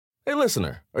Hey,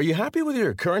 listener, are you happy with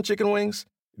your current chicken wings?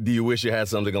 Do you wish you had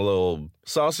something a little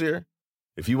saucier?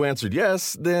 If you answered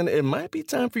yes, then it might be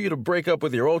time for you to break up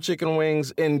with your old chicken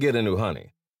wings and get a new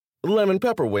honey. Lemon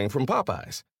pepper wing from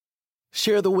Popeyes.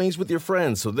 Share the wings with your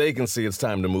friends so they can see it's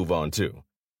time to move on too.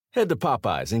 Head to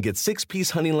Popeyes and get 6-piece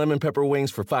honey lemon pepper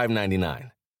wings for $5.99.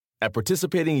 At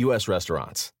participating U.S.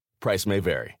 restaurants. Price may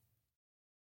vary.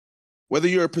 Whether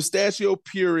you're a pistachio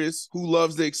purist who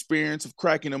loves the experience of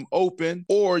cracking them open,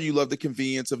 or you love the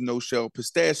convenience of no-shell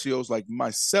pistachios like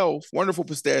myself, Wonderful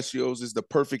Pistachios is the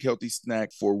perfect healthy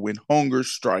snack for when hunger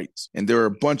strikes. And there are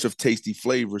a bunch of tasty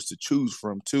flavors to choose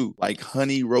from too, like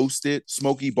honey roasted,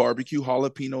 smoky barbecue,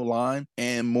 jalapeno lime,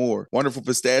 and more. Wonderful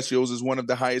Pistachios is one of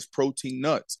the highest protein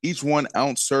nuts. Each 1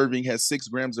 ounce serving has 6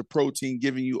 grams of protein,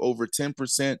 giving you over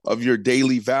 10% of your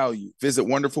daily value. Visit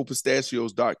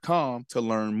wonderfulpistachios.com to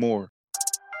learn more.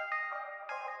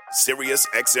 Sirius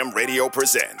XM Radio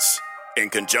presents, in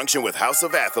conjunction with House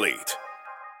of Athlete,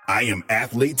 I Am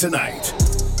Athlete Tonight.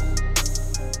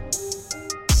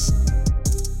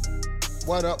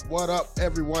 What up,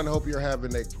 everyone? Hope you're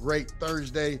having a great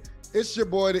Thursday. It's your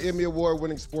boy, the Emmy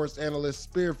Award-winning sports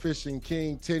analyst, spearfishing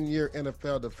king, 10-year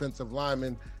NFL defensive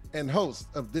lineman, and host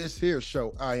of this here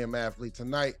show, I Am Athlete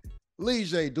Tonight, Lee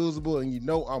J. Doozable, and you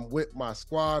know I'm with my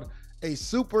squad. A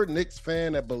super Knicks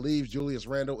fan that believes Julius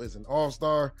Randle is an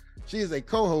all-star. She is a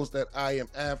co-host at I Am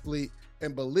Athlete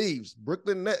and believes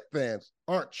Brooklyn Nets fans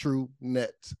aren't true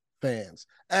Nets fans.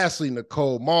 Ashley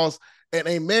Nicole Moss, and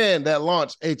a man that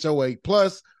launched HOA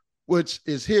Plus, which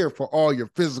is here for all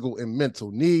your physical and mental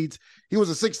needs. He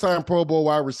was a 6-time Pro Bowl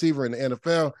wide receiver in the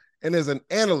NFL and is an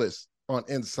analyst on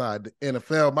Inside the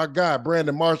NFL. My guy,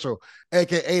 Brandon Marshall,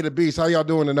 a.k.a. The Beast. How y'all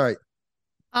doing tonight?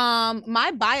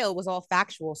 My bio was all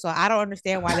factual, so I don't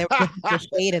understand why they were putting the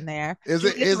shade in there. Is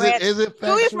it factual?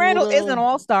 Julius Randle is an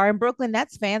all-star, and Brooklyn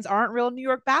Nets fans aren't real New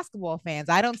York basketball fans.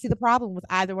 I don't see the problem with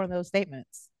either one of those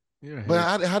statements.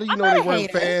 But how do you know they weren't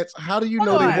fans? How do you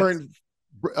know they weren't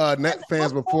Nets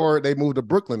fans before they moved to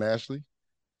Brooklyn, Ashley?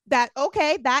 That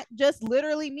just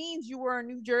literally means you were a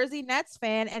New Jersey Nets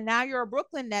fan, and now you're a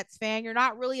Brooklyn Nets fan. You're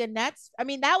not really a Nets. I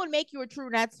mean, that would make you a true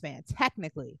Nets fan,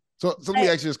 technically. So let me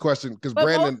ask you this question, because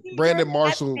Brandon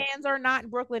Marshall fans are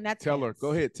not Brooklyn Nets. Tell her, go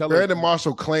ahead. Brandon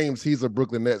Marshall claims he's a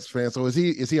Brooklyn Nets fan. So is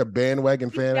he a bandwagon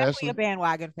fan? Definitely Ashley? a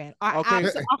bandwagon fan. Okay.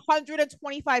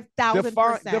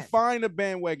 125,000%. Define a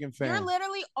bandwagon fan. You're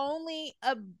literally only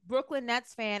a Brooklyn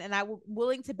Nets fan, and I'm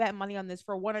willing to bet money on this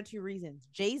for one or two reasons: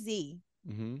 Jay-Z,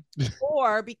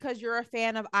 or because you're a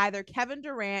fan of either Kevin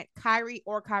Durant, Kyrie,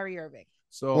 or Kyrie Irving.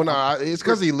 So it's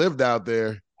because he lived out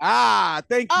there.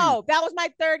 Thank you. Oh, that was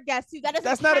my third guess too.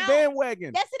 That's not a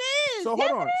bandwagon. Yes, it is. So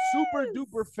hold on. Super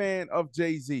duper fan of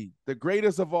Jay-Z, the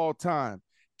greatest of all time.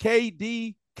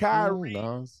 KD,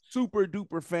 Kyrie, super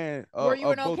duper fan of Were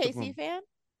you an both OKC fan?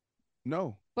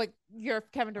 No. But you're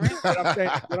Kevin Durant.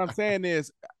 What I'm saying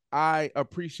is I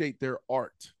appreciate their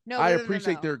art. I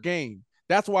appreciate their game.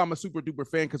 That's why I'm a super duper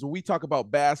fan, because when we talk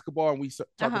about basketball and we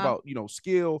talk about,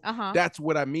 skill, that's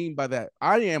what I mean by that.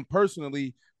 I am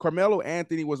personally, Carmelo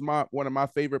Anthony was one of my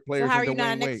favorite players. So how are you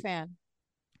not a Knicks fan?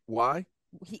 Why?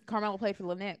 Carmelo played for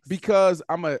the Knicks. Because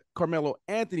I'm a Carmelo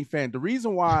Anthony fan. The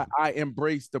reason why I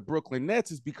embraced the Brooklyn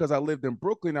Nets is because I lived in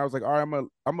Brooklyn. I was like, all right,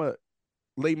 I'm gonna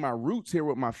lay my roots here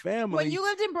with my family. When you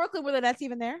lived in Brooklyn, were the Nets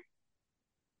even there?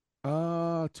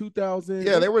 2000.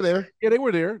 Yeah, they were there. Yeah, they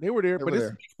were there. But this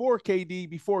is before KD,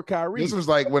 before Kyrie. This was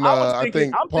like when I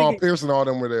think Paul Pierce and all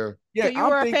them were there. Yeah, so you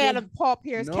were a fan of Paul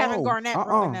Pierce, Kevin Garnett,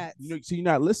 Brooklyn Nets. So you're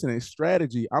not listening. It's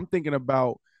strategy. I'm thinking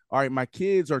about, all right, my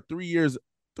kids are 3 years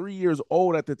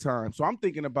old at the time. So I'm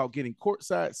thinking about getting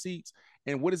courtside seats,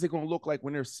 and what is it going to look like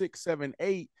when they're 6, 7,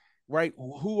 8, right?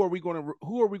 Who are we going to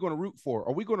root for?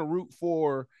 Are we going to root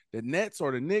for the Nets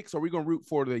or the Knicks? Are we going to root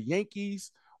for the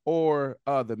Yankees or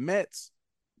the Mets?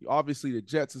 Obviously, the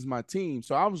Jets is my team.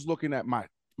 So I was looking at my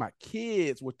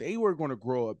kids, what they were going to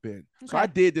grow up in. Okay. So I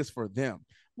did this for them.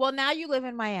 Well, now you live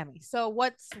in Miami. So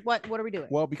what are we doing?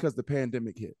 Well, because the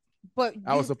pandemic hit. But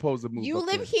I was supposed to move. You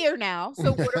live here now.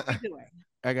 So what are we doing?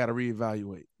 I got to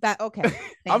reevaluate. That okay.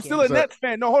 I'm still a Nets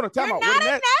fan. No, hold on. Time out. You're not a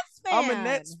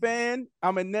Nets fan.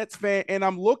 I'm a Nets fan, and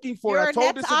I'm looking for. I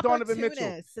told this to Donovan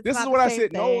Mitchell. This is what I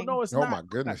said. No, it's not. Oh my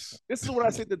goodness. This is what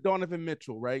I said to Donovan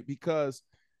Mitchell, right? Because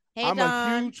I'm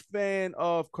a huge fan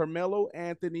of Carmelo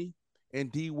Anthony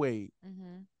and D Wade.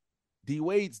 D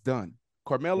Wade's done.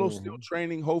 Carmelo's still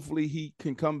training. Hopefully he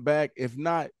can come back. If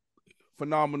not,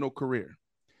 phenomenal career.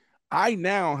 I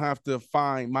now have to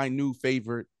find my new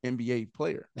favorite NBA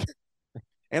player.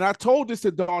 And I told this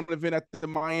to Donovan at the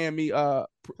Miami what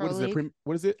is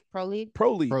it? Pro League.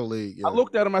 Pro League. Yeah. I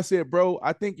looked at him, I said, bro,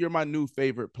 I think you're my new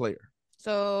favorite player.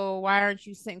 So why aren't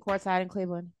you sitting courtside in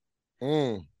Cleveland?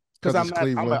 Because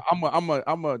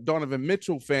I'm a Donovan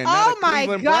Mitchell fan. Oh my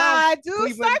God, dude!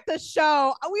 Cleveland. Start the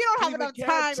show. We don't have enough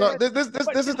time. So this is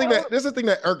the thing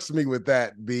that irks me with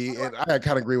that, B, and I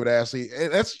kind of agree with Ashley.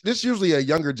 And this usually a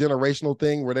younger generational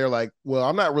thing where they're like, well,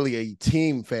 I'm not really a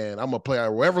team fan. I'm a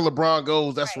player. Wherever LeBron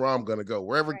goes, that's where I'm gonna go.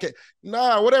 Wherever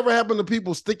whatever happened to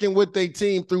people sticking with their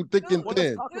team through thick and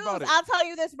thin. I'll tell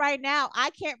you this right now. I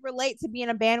can't relate to being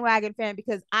a bandwagon fan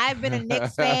because I've been a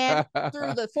Knicks fan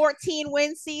through the 14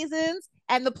 win seasons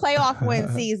and the playoff win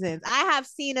seasons. I have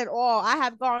seen it all. I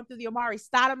have gone through the Amari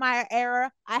Stoudemire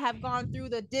era. I have gone through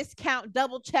the discount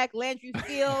double check Landry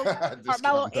Fields,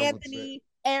 Carmelo Anthony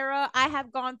era. I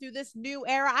have gone through this new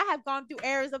era. I have gone through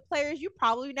eras of players you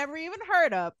probably never even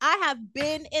heard of. I have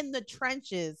been in the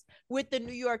trenches with the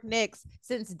New York Knicks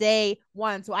since day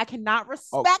one. So I cannot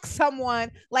respect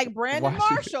someone like Brandon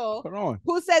Marshall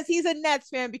who says he's a Nets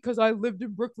fan because I lived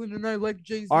in Brooklyn and I like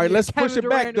Jay-Z. All right, let's push it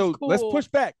back though. Cool. Let's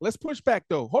push back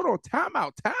though. Hold on. Time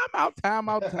out.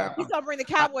 He's gonna bring the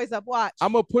Cowboys up. Watch.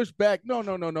 I'm gonna push back.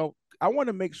 No. I want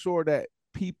to make sure that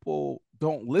people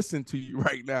don't listen to you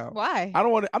right now. Why?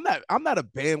 I'm not a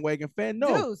bandwagon fan.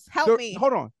 No. Dudes, help me.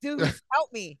 Hold on. Dudes,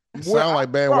 help me. Sound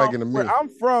like bandwagon to me. Where I'm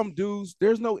from, dudes,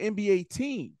 there's no NBA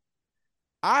team.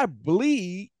 I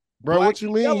bleed. Bro, what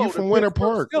you mean? You from Winter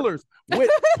Park? Steelers.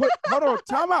 Hold on.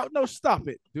 Time out. No, stop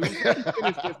it, dude. Let me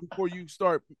finish this before you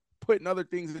start putting other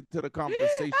things into the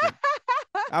conversation.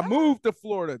 I moved to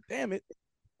Florida. Damn it.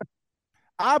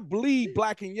 I bleed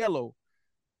black and yellow.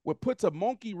 What puts a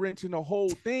monkey wrench in the whole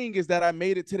thing is that I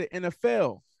made it to the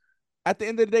NFL. At the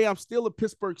end of the day, I'm still a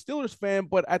Pittsburgh Steelers fan,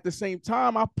 but at the same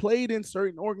time, I played in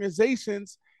certain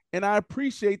organizations and I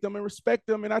appreciate them and respect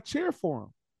them and I cheer for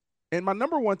them. And my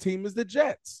number one team is the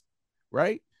Jets,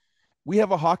 right? We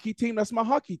have a hockey team. That's my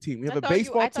hockey team. We have a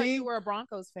baseball team. I thought you were a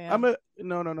Broncos fan. No.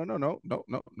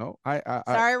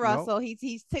 Sorry, Russell. No.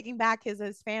 He's taking back his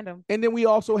fandom. And then we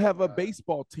also have a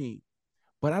baseball team.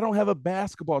 But I don't have a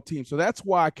basketball team. So that's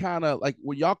why I kind of like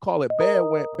when y'all call it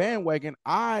bandwagon,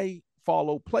 I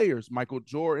follow players. Michael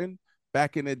Jordan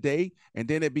back in the day. And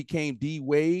then it became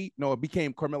D-Wade. No, it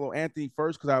became Carmelo Anthony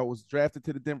first because I was drafted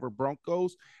to the Denver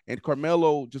Broncos. And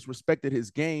Carmelo just respected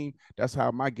his game. That's how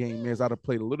my game is. I'd have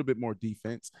played a little bit more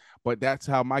defense. But that's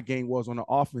how my game was on the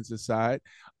offensive side.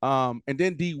 And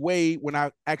then D-Wade, when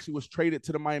I actually was traded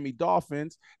to the Miami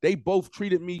Dolphins, they both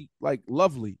treated me like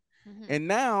lovely. Mm-hmm. And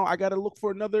now I got to look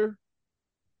for another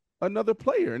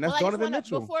player, and that's Donovan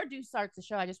Mitchell. Before Deuce starts the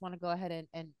show, I just want to go ahead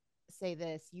and say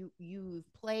this: you've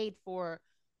played for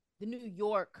the New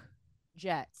York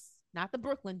Jets, not the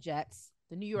Brooklyn Jets,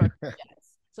 the New York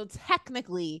Jets. So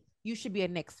technically, you should be a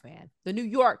Knicks fan. The New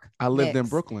York. I lived in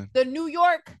Brooklyn. The New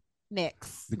York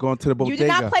Knicks. You're going to the bodega. You did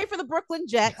not play for the Brooklyn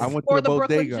Jets or the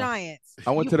Brooklyn Giants. I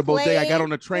went to the bodega. I got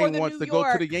on the train once to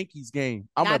go to the Yankees game.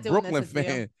 I'm a Brooklyn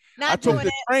fan. I took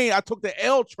the train. I took the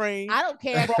L train. I don't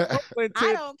care.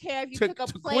 I don't care if you took a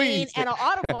plane and an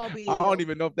automobile. I don't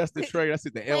even know if that's the train. That's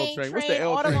the L train. What's the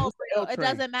L train? It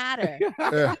doesn't matter.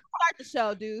 Start the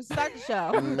show, dude. Start the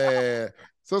show. Man.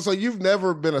 So you've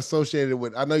never been associated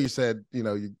with, I know you said,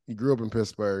 you grew up in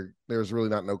Pittsburgh. There's really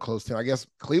not no close team. I guess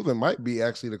Cleveland might be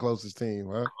actually the closest team,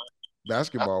 huh?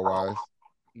 Basketball wise.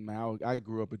 Now I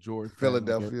grew up at Georgia.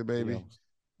 Philadelphia, baby.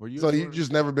 You've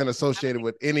just never been associated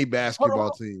with any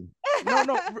basketball team.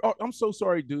 No. I'm so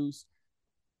sorry, dudes.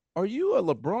 Are you a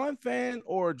LeBron fan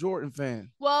or a Jordan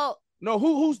fan? Well, no.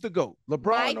 Who's the GOAT? LeBron.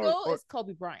 My GOAT is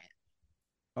Kobe Bryant.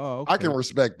 Oh, okay. I can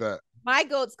respect that. My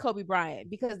GOAT's Kobe Bryant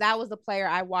because that was the player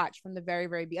I watched from the very,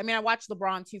 very beginning. I mean, I watched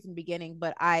LeBron too from the beginning,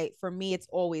 but for me, it's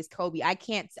always Kobe. I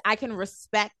can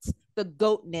respect the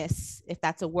GOATness, if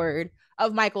that's a word,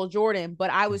 of Michael Jordan,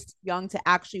 but I was too young to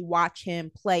actually watch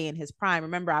him play in his prime.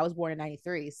 Remember, I was born in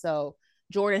 93, so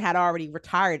Jordan had already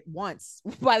retired once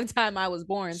by the time I was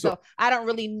born. So I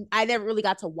never really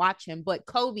got to watch him, but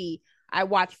Kobe, I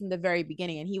watched from the very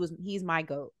beginning, and he's my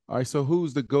GOAT. All right, so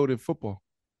who's the GOAT in football?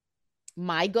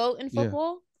 My GOAT in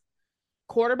football,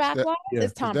 quarterback wise,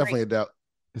 is Tom Brady. Definitely a doubt.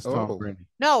 It's Tom Brady.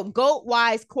 No, GOAT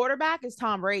wise, quarterback is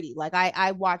Tom Brady. Like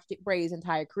I watched Brady's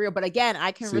entire career, but again,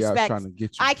 I can respect the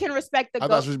GOAT. I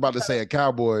thought she was about to say a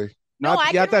Cowboy. No,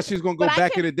 I thought she was going to go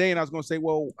back in the day, and I was going to say,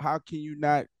 well, how can you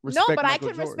not respect No, but Michael I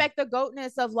can Jordan? respect the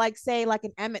GOATness of like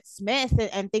an Emmitt Smith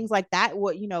and things like that,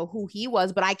 who he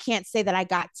was, but I can't say that I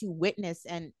got to witness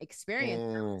and experience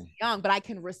when I was young, but I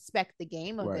can respect the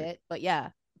game of it. But yeah.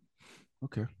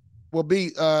 Okay. Well,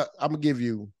 B, I'm going to give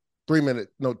you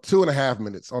 2.5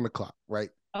 minutes on the clock, right?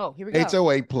 Oh, here we go.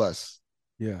 HOA Plus.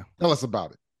 Yeah. Tell us about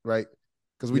it, right?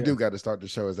 Because we do got to start the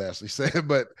show, as Ashley said.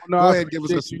 But go ahead and give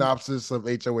us a synopsis of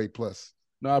HOA Plus.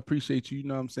 No, I appreciate you. You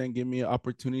know what I'm saying? Give me an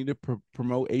opportunity to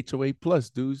promote HOA Plus,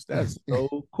 dudes. That's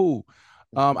so cool.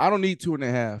 I don't need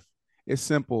 2.5. It's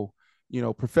simple.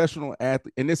 Professional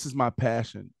athlete, and this is my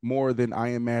passion more than I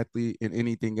am athlete and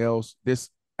anything else. This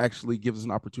actually gives us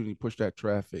an opportunity to push that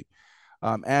traffic.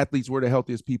 Athletes, we're the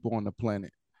healthiest people on the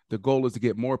planet. The goal is to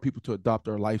get more people to adopt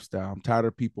our lifestyle. I'm tired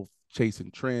of people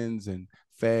chasing trends and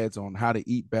fads on how to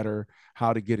eat better,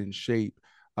 how to get in shape.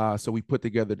 So we put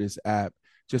together this app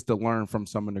just to learn from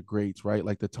some of the greats, right?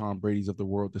 Like the Tom Brady's of the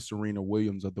world, the Serena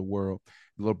Williams of the world,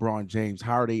 LeBron James.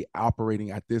 How are they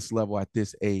operating at this level at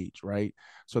this age, right?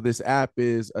 So this app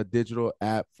is a digital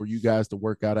app for you guys to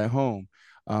work out at home.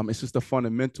 It's just the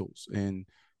fundamentals, and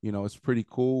it's pretty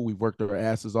cool. We've worked our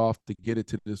asses off to get it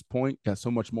to this point. Got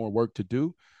so much more work to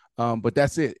do, but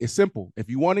that's it. It's simple. If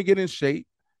you want to get in shape,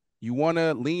 you want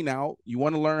to lean out, you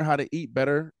want to learn how to eat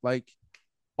better, like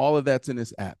all of that's in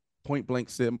this app. Point blank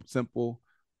simple.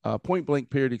 Point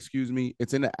blank period, excuse me.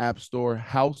 It's in the App Store,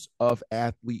 House of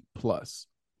Athlete Plus.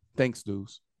 Thanks,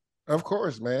 dudes. Of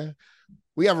course, man.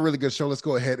 We have a really good show. Let's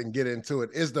go ahead and get into it.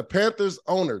 Is the Panthers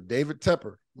owner, David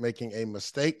Tepper, making a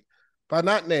mistake by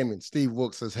not naming Steve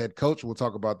Wilks as head coach? We'll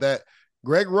talk about that.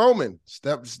 Greg Roman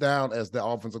steps down as the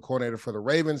offensive coordinator for the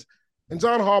Ravens. And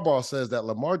John Harbaugh says that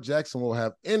Lamar Jackson will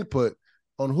have input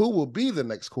on who will be the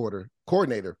next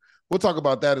coordinator. We'll talk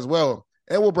about that as well.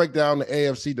 And we'll break down the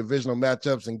AFC divisional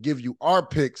matchups and give you our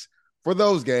picks for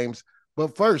those games.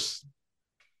 But first,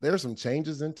 there are some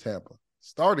changes in Tampa,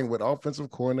 starting with offensive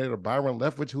coordinator Byron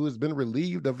Leftwich, who has been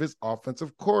relieved of his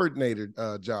offensive coordinator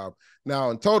job. Now,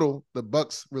 in total, the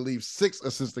Bucs relieved 6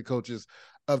 assistant coaches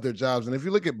of their jobs. And if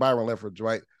you look at Byron Leftwich,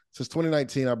 right, since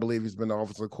 2019, I believe he's been the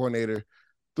offensive coordinator.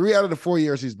 3 out of the 4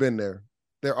 years he's been there,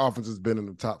 their offense has been in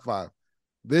the top 5.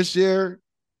 This year,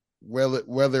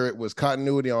 whether it was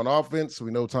continuity on offense, we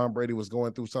know Tom Brady was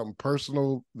going through something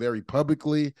personal very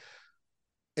publicly,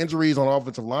 injuries on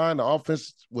offensive line, the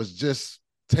offense was just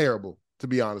terrible, to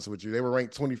be honest with you. They were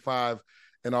ranked 25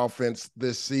 in offense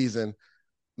this season.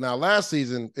 Now, last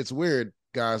season, it's weird,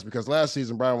 guys, because last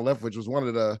season, Byron Leftwich was one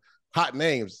of the hot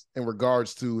names in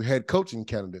regards to head coaching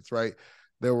candidates, right?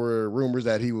 There were rumors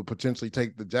that he would potentially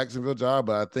take the Jacksonville job,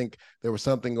 but I think there was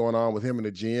something going on with him and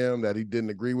the GM that he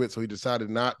didn't agree with, so he decided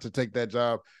not to take that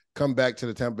job, come back to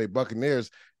the Tampa Bay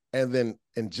Buccaneers, and then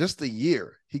in just a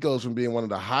year, he goes from being one of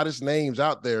the hottest names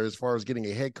out there as far as getting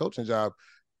a head coaching job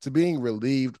to being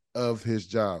relieved of his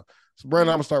job. So, Brandon,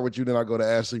 I'm going to start with you, then I'll go to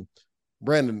Ashley.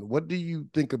 Brandon, what do you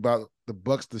think about the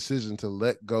Bucs' decision to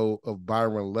let go of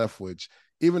Byron Leftwich,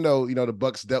 even though, the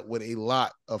Bucs dealt with a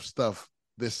lot of stuff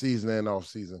this season and off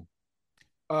season?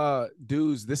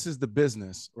 Dudes, this is the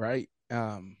business, right?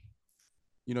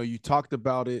 You talked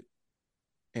about it,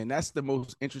 and that's the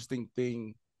most interesting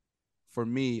thing for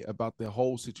me about the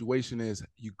whole situation is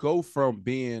you go from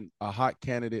being a hot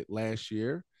candidate last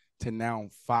year to now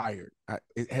fired.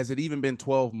 Has it even been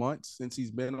 12 months since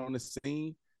he's been on the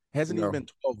scene? Hasn't even been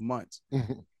 12 months.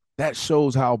 That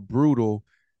shows how brutal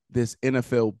this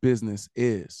NFL business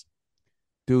is.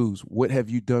 Dudes, what have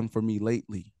you done for me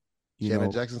lately?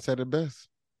 Janet Jackson said it best.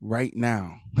 Right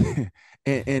now.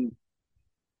 and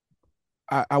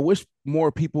I wish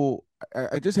more people,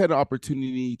 I just had an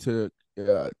opportunity to,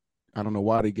 I don't know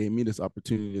why they gave me this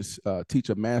opportunity to teach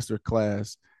a master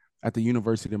class at the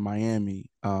University of Miami.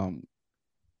 The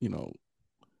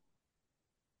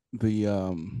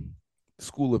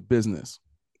School of Business.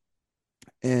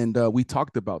 And we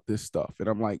talked about this stuff. And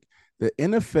I'm like, the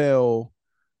NFL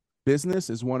business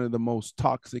is one of the most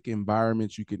toxic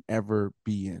environments you can ever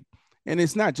be in. And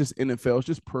it's not just NFL, it's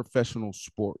just professional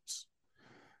sports,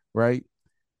 right?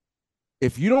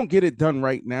 If you don't get it done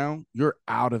right now, you're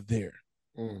out of there.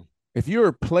 If you're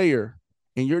a player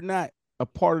and you're not a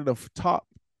part of the top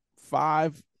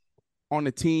 5 on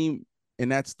the team,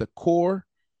 and that's the core,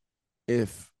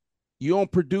 if you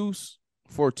don't produce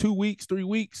for 2 weeks, 3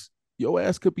 weeks, your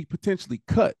ass could be potentially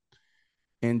cut.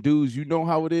 And dudes, you know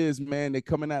how it is, man. They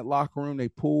come in that locker room, they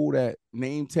pull that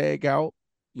name tag out.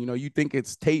 You think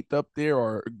it's taped up there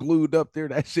or glued up there.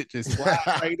 That shit just slides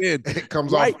right in. It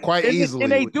comes off quite easily.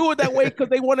 And they do it that way because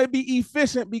they want to be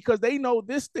efficient, because they know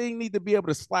this thing need to be able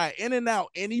to slide in and out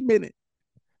any minute,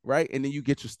 right? And then you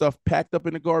get your stuff packed up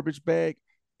in a garbage bag,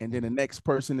 and then the next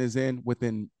person is in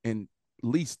within at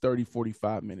least 30,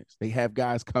 45 minutes. They have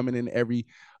guys coming in every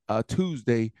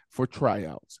Tuesday for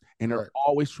tryouts, and they're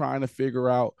always trying to figure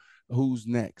out who's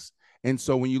next. And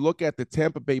so when you look at the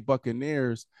Tampa Bay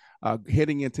Buccaneers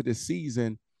heading into the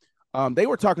season, they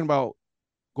were talking about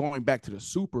going back to the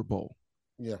Super Bowl.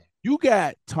 Yeah. You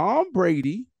got Tom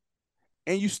Brady,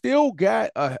 and you still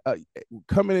got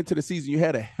coming into the season, you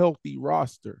had a healthy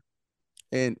roster.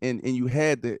 and you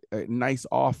had the nice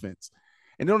offense.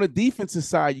 And on the defensive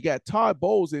side, you got Todd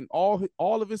Bowles and all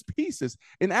of his pieces.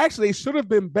 And actually, it should have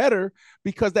been better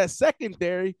because that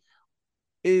secondary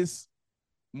is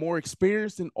more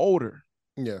experienced and older.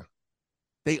 Yeah.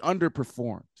 They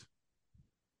underperformed.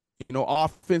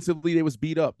 Offensively, they was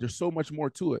beat up. There's so much more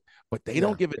to it, but they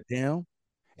don't give a damn.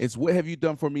 It's what have you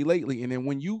done for me lately? And then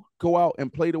when you go out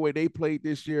and play the way they played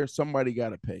this year, somebody got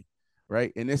to pay,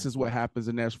 right? And this is what happens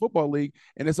in the National Football League.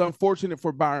 And it's unfortunate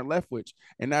for Byron Leftwich.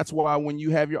 And that's why when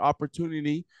you have your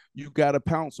opportunity, you got to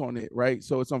pounce on it, right?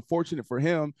 So it's unfortunate for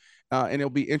him. And it'll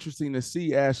be interesting to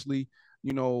see, Ashley,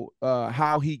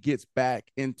 how he gets back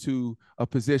into a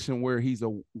position where he's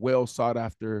a well sought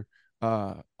after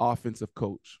offensive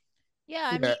coach. Yeah,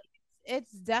 I mean,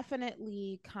 it's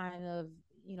definitely kind of,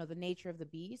 the nature of the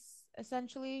beast,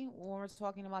 essentially, when we're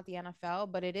talking about the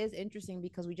NFL. But it is interesting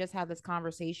because we just had this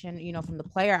conversation, from the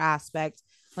player aspect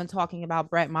when talking about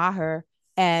Brett Maher.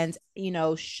 And,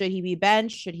 should he be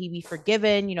benched? Should he be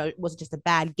forgiven? Was it just a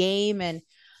bad game? And,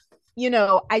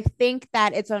 I think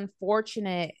that it's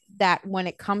unfortunate that when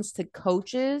it comes to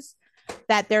coaches,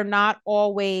 that they're not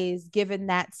always given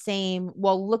that same,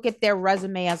 well, look at their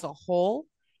resume as a whole.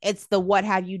 It's the what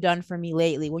have you done for me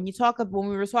lately? When we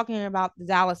were talking about the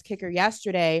Dallas kicker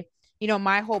yesterday,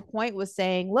 my whole point was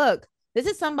saying, look, this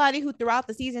is somebody who throughout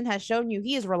the season has shown you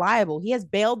he is reliable. He has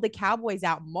bailed the Cowboys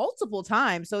out multiple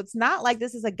times. So it's not like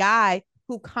this is a guy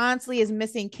who constantly is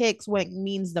missing kicks when it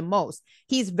means the most.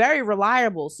 He's very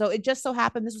reliable. So it just so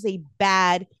happened this was a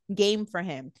bad game for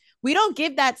him. We don't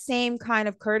give that same kind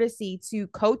of courtesy to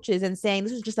coaches and saying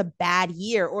this was just a bad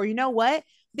year, or you know what?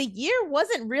 The year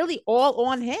wasn't really all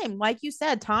on him. Like you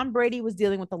said, Tom Brady was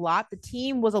dealing with a lot. The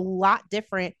team was a lot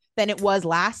different than it was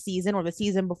last season or the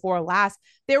season before last.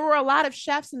 There were a lot of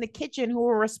chefs in the kitchen who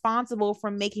were responsible for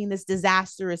making this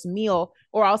disastrous meal,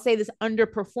 or I'll say this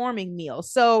underperforming meal.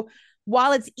 So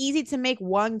while it's easy to make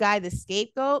one guy the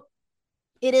scapegoat,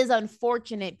 it is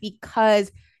unfortunate because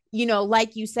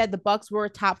like you said, the Bucs were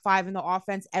top 5 in the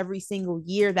offense every single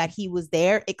year that he was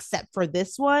there, except for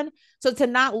this one. So to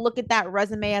not look at that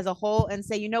resume as a whole and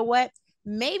say, you know what,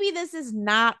 maybe this is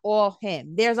not all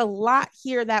him. There's a lot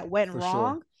here that went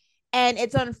wrong. Sure. And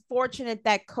it's unfortunate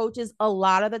that coaches a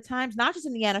lot of the times, not just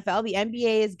in the NFL, the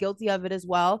NBA is guilty of it as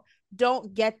well,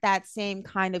 don't get that same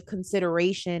kind of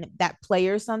consideration that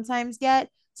players sometimes get.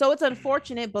 So it's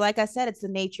unfortunate, but like I said, it's the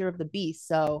nature of the beast.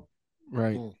 So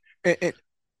right.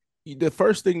 And the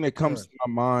first thing that comes to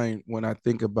my mind when I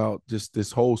think about just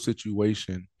this whole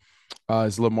situation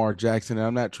is Lamar Jackson. And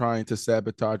I'm not trying to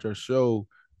sabotage our show,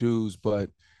 dudes,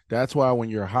 but that's why when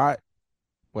you're hot,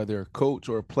 whether a coach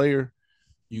or a player,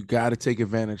 you got to take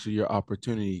advantage of your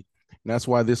opportunity. And that's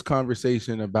why this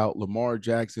conversation about Lamar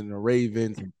Jackson and the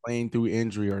Ravens and playing through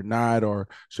injury or not, or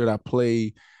should I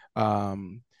play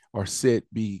or sit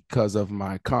because of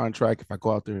my contract. If I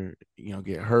go out there,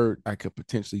 get hurt, I could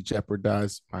potentially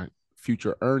jeopardize my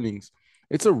future earnings.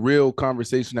 It's a real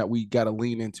conversation that we got to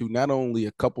lean into, not only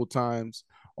a couple times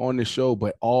on the show,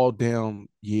 but all damn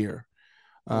year.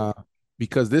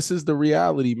 Because this is the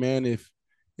reality, man.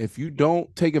 If you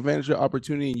don't take advantage of the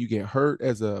opportunity and you get hurt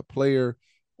as a player,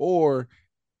 or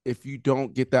if you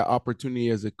don't get that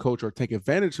opportunity as a coach or take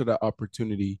advantage of that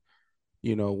opportunity,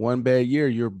 one bad year,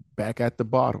 you're back at the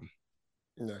bottom.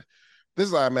 Yeah. This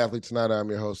is I'm Athlete Tonight.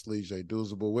 I'm your host, Lee J.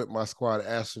 Doozable, with my squad,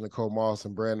 Ashley Nicole Moss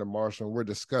and Brandon Marshall. We're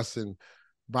discussing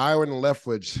Byron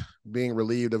Leftwich being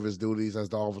relieved of his duties as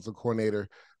the offensive coordinator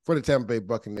for the Tampa Bay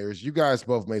Buccaneers. You guys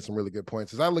both made some really good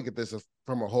points. As I look at this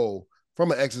from a whole,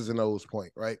 from an X's and O's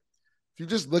point, right? If you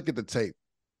just look at the tape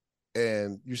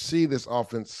and you see this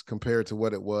offense compared to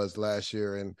what it was last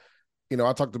year, and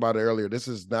I talked about it earlier. This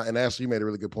is not, and Ashley, you made a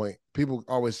really good point. People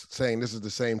always saying this is the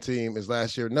same team as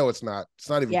last year. No, it's not. It's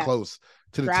not even close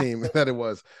to the team that it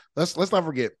was. Let's not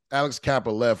forget, Alex Kappa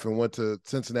left and went to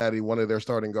Cincinnati, one of their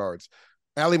starting guards.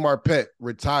 Ali Marpet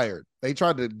retired. They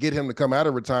tried to get him to come out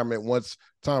of retirement once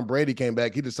Tom Brady came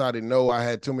back. He decided, no, I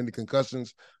had too many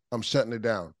concussions. I'm shutting it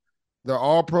down. Their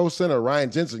all-pro center,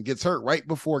 Ryan Jensen, gets hurt right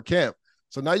before camp.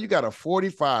 So now you got a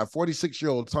 45,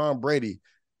 46-year-old Tom Brady.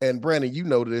 And Brandon, you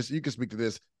know this, you can speak to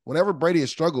this. Whenever Brady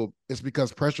has struggled, it's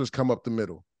because pressures come up the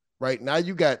middle, right? Now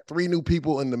you got 3 new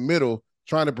people in the middle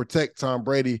trying to protect Tom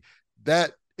Brady.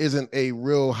 That isn't a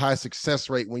real high success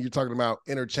rate when you're talking about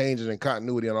interchanges and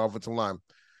continuity on the offensive line.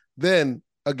 Then,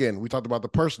 again, we talked about the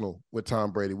personal with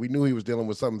Tom Brady. We knew he was dealing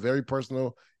with something very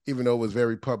personal, even though it was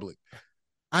very public.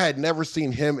 I had never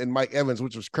seen him and Mike Evans,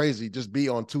 which was crazy, just be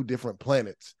on 2 different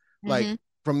planets. Mm-hmm. Like,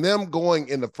 from them going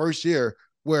in the first year,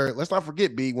 where, let's not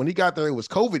forget, B, when he got there, it was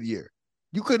COVID year.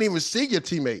 You couldn't even see your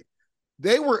teammate.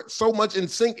 they were so much in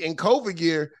sync in COVID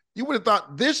year. You would have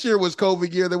thought this year was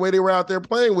COVID year, the way they were out there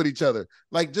playing with each other,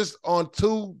 like just on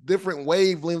two different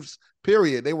wavelengths,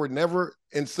 period. They were never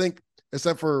in sync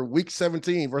except for week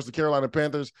 17 versus the Carolina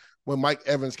Panthers when Mike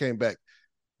Evans came back.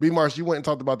 B. Marsh, you went and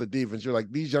talked about the defense. You're like,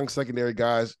 these young secondary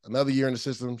guys, another year in the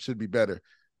system should be better.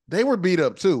 They were beat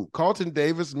up too. Carlton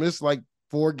Davis missed like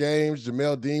 4 games.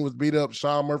 Jamel Dean was beat up.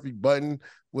 Sean Murphy-Button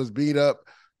was beat up.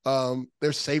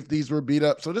 Their safeties were beat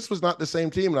up. So this was not the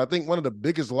same team. And I think one of the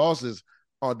biggest losses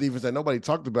on defense that nobody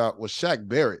talked about was Shaq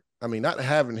Barrett. I mean, not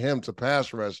having him to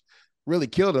pass rush really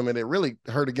killed him. And it really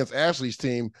hurt against Ashley's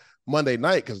team Monday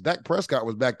night because Dak Prescott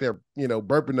was back there,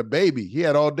 burping the baby. He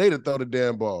had all day to throw the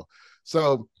damn ball.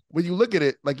 So when you look at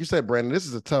it, like you said, Brandon, this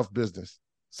is a tough business.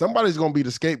 Somebody's going to be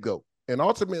the scapegoat. And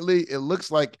ultimately, it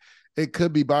looks like it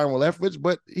could be Byron Leftwich,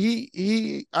 but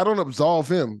I don't absolve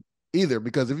him either,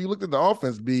 because if you looked at the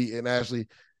offense, B and Ashley,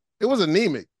 it was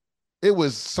anemic. It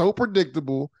was so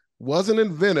predictable, wasn't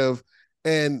inventive.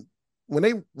 And when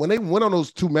they went on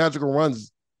those 2 magical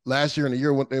runs last year and the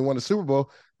year when they won the Super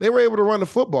Bowl, they were able to run the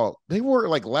football. They were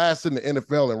like last in the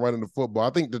NFL in running the football. I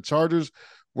think the Chargers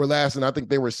were last, and I think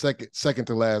they were second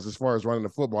to last as far as running the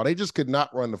football. They just could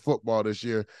not run the football this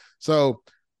year. So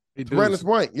to Brandon's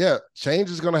point, yeah, change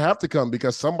is going to have to come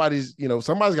because somebody's got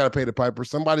to pay the piper.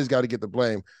 Somebody's got to get the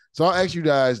blame. So I'll ask you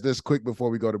guys this quick before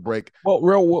we go to break. Well,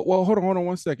 hold on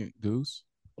 1 second, Deuce.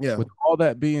 Yeah. With all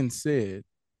that being said,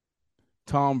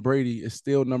 Tom Brady is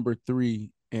still number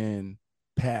 3 in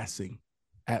passing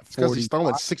at 40. Because he's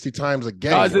throwing 60 times a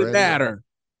game. Doesn't matter.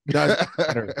 Doesn't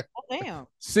matter. Oh, damn.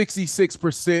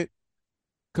 66%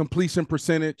 completion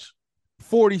percentage,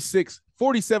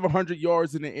 4,700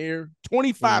 yards in the air,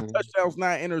 25 touchdowns,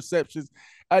 9 interceptions,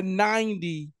 a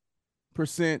 90%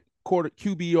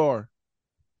 QBR.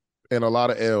 And a lot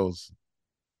of L's.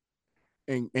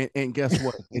 And guess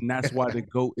what? And that's why the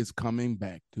GOAT is coming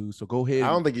back, dude. So go ahead. I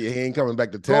don't think he ain't coming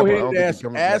back to Tampa. Go ahead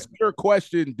and ask your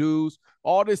question, dudes.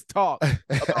 All this talk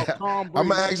about Tom Brady. I'm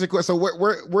gonna ask you a question.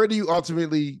 So where do you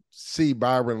ultimately see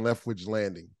Byron Leftwich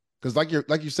landing? Because like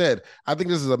you said, I think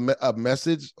this is a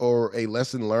message or a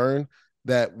lesson learned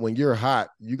that when you're hot,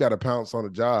 you got to pounce on a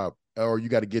job or you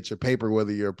got to get your paper,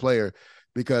 whether you're a player,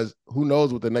 because who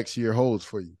knows what the next year holds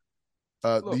for you.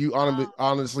 Do you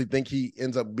honestly think he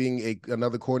ends up being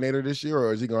another coordinator this year,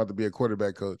 or is he going to have to be a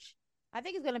quarterback coach? I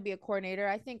think he's going to be a coordinator.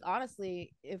 I think,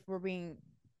 honestly, if we're being,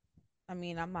 I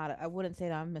wouldn't say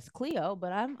that I'm Miss Cleo,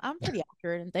 but I'm pretty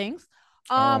accurate in things.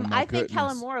 I think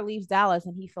Kellen Moore leaves Dallas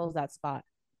and he fills that spot.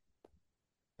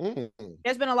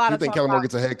 There's been a lot of talk. You think Kellen Moore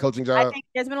gets a head coaching job? I think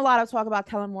there's been a lot of talk about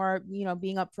Kellen Moore,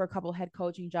 being up for a couple head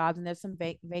coaching jobs, and there's some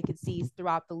vacancies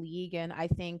throughout the league. And I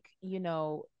think,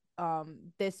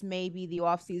 this may be the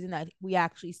off season that we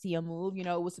actually see a move.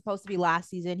 It was supposed to be last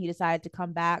season. He decided to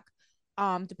come back.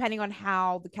 Depending on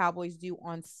how the Cowboys do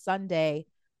on Sunday,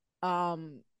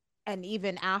 and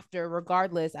even after,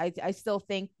 regardless, I still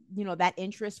think, that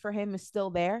interest for him is still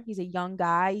there. He's a young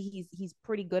guy. He's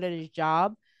pretty good at his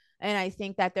job. And I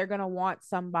think that they're going to want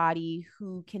somebody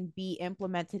who can be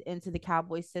implemented into the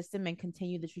Cowboys system and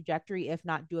continue the trajectory, if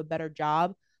not do a better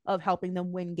job of helping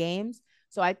them win games.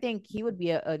 So I think he would be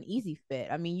an easy fit.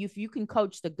 I mean, if you can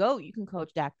coach the GOAT, you can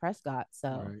coach Dak Prescott.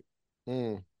 So,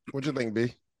 right. What you think,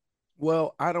 B?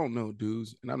 Well, I don't know,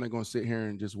 dudes, and I'm not going to sit here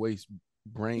and just waste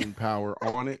brain power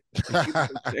on it.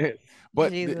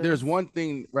 But there's one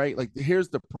thing, right? Like, here's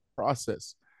the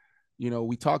process.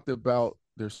 We talked about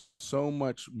there's so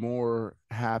much more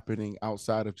happening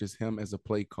outside of just him as a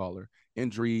play caller,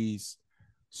 injuries,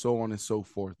 so on and so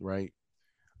forth, right?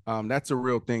 That's a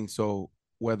real thing. So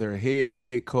whether a head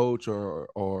coach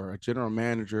or a general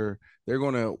manager, they're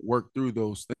going to work through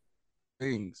those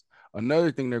things.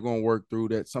 Another thing they're going to work through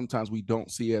that sometimes we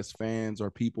don't see as fans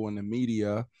or people in the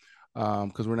media,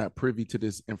 because we're not privy to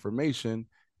this information,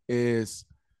 is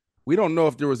we don't know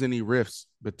if there was any rifts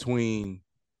between,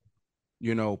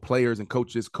 players and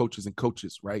coaches,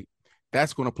 right?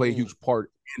 That's going to play a huge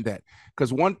part in that.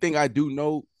 Because one thing I do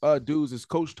know, dudes, is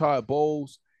Coach Todd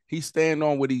Bowles, he stand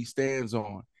on what he stands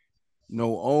on.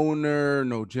 No owner,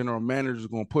 no general manager is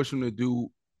going to push him to do,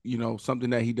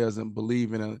 something that he doesn't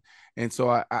believe in. And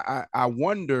so I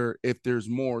wonder if there's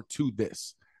more to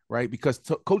this, right? Because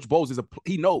Coach Bowles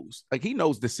he knows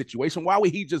the situation. Why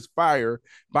would he just fire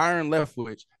Byron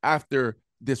Leftwich after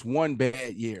this one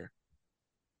bad year?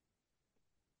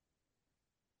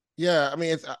 Yeah, I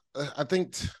mean, I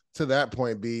think to that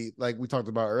point, B, like we talked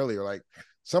about earlier, like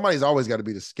somebody's always got to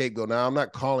be the scapegoat. Now, I'm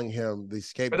not calling him the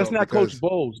scapegoat. But that's not Coach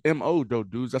Bowles' MO, though,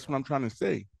 dudes. That's what I'm trying to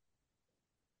say.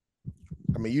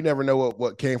 I mean, you never know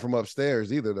what came from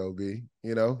upstairs either, though. B,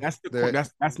 you know,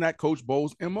 that's not Coach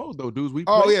Bowles' MO though, dudes.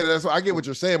 I get what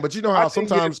you're saying, but you know how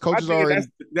sometimes coaches are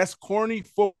that's corny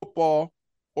football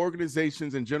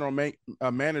organizations and general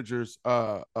managers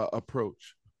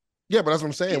approach. Yeah, but that's what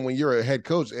I'm saying. When you're a head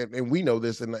coach, and we know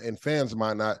this, and fans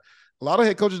might not, a lot of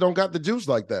head coaches don't got the juice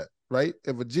like that, right?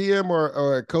 If a GM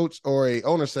or a coach or a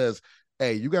owner says,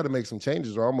 "Hey, you got to make some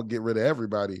changes, or I'm gonna get rid of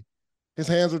everybody," his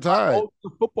hands are tied.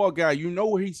 The football guy, you know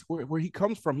where he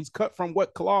comes from. He's cut from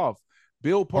what cloth?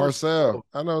 Bill Parcells.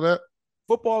 I know that.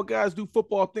 Football guys do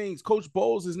football things. Coach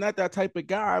Bowles is not that type of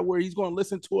guy where he's going to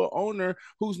listen to an owner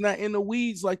who's not in the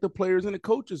weeds like the players and the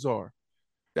coaches are.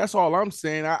 That's all I'm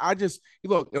saying. I just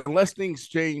look, unless things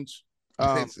change.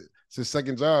 It's his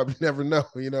second job. You never know,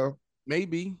 you know.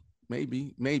 Maybe,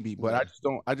 but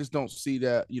I just don't see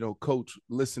that, you know, coach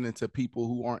listening to people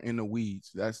who aren't in the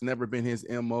weeds. That's never been his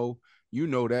MO. You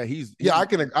know that I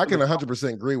can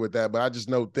 100% agree with that, but I just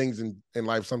know things in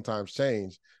life sometimes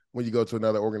change when you go to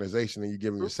another organization and you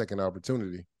give them your second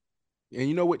opportunity. And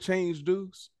you know what changed,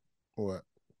 dudes? What?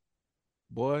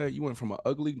 Boy, you went from an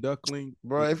ugly duckling.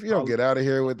 Bro, if you don't get out of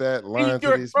here with that line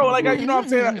to these bro, like, you know what I'm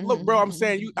saying? Look, bro, I'm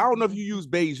saying I don't know if you use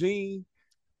Beijing.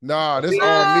 Nah, this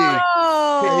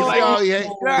all me.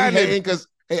 He hating because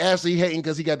Ashley hating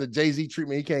because he got the Jay-Z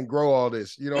treatment. He can't grow all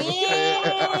this. You know what I'm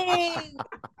saying?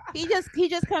 He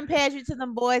just compares you to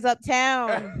them boys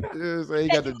uptown. He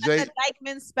got the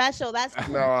Dykeman special. That's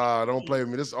cool. No, don't play with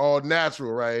me. This is all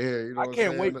natural right here. You know I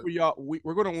can't wait for y'all.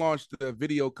 We're going to launch the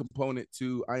video component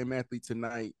to I Am Athlete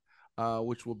Tonight,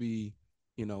 which will be,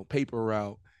 you know, paper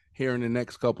route here in the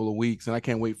next couple of weeks, and I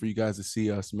can't wait for you guys to see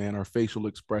us, man. Our facial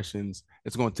expressions.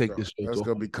 It's going to take this show. That's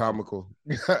going to be comical.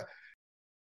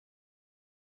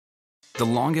 The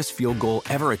longest field goal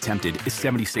ever attempted is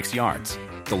 76 yards.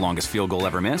 The longest field goal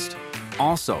ever missed?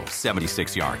 Also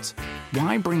 76 yards.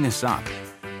 Why bring this up?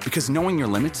 Because knowing your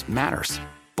limits matters,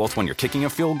 both when you're kicking a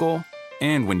field goal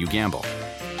and when you gamble.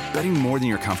 Betting more than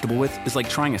you're comfortable with is like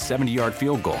trying a 70-yard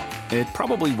field goal. It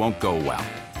probably won't go well.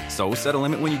 So set a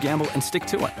limit when you gamble and stick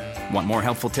to it. Want more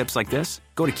helpful tips like this?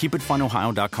 Go to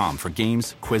keepitfunohio.com for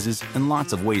games, quizzes, and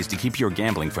lots of ways to keep your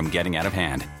gambling from getting out of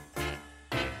hand.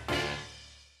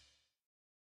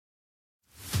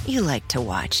 You like to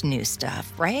watch new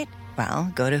stuff, right?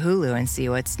 Well, go to Hulu and see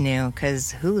what's new,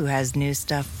 because Hulu has new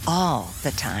stuff all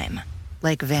the time.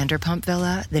 Like Vanderpump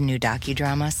Villa, the new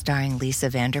docudrama starring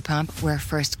Lisa Vanderpump, where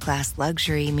first-class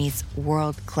luxury meets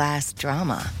world-class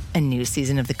drama. A new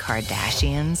season of The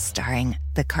Kardashians starring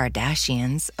The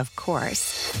Kardashians, of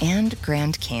course. And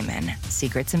Grand Cayman,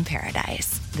 Secrets in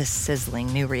Paradise, the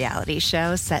sizzling new reality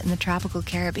show set in the tropical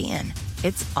Caribbean.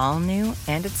 It's all new,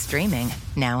 and it's streaming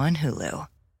now on Hulu.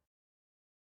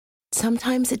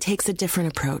 Sometimes it takes a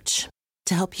different approach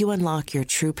to help you unlock your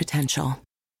true potential.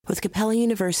 With Capella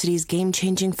University's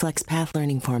game-changing FlexPath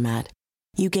learning format,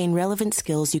 you gain relevant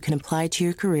skills you can apply to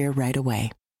your career right away.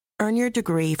 Earn your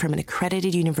degree from an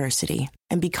accredited university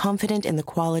and be confident in the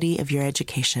quality of your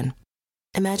education.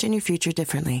 Imagine your future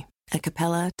differently at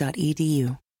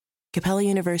capella.edu. Capella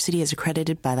University is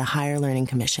accredited by the Higher Learning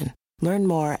Commission. Learn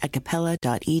more at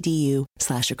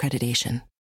capella.edu/accreditation.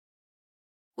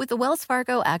 With the Wells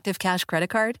Fargo Active Cash Credit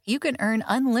Card, you can earn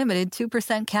unlimited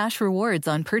 2% cash rewards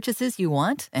on purchases you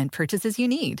want and purchases you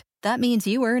need. That means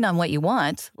you earn on what you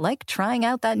want, like trying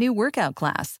out that new workout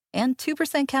class, and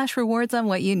 2% cash rewards on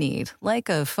what you need, like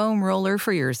a foam roller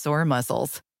for your sore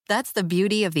muscles. That's the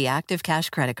beauty of the Active Cash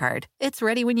Credit Card. It's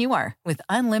ready when you are, with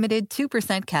unlimited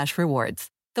 2% cash rewards.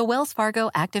 The Wells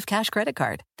Fargo Active Cash Credit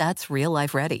Card. That's real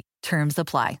life ready. Terms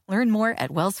apply. Learn more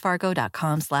at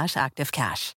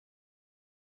wellsfargo.com/activecash.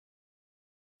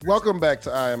 Welcome back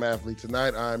to I Am Athlete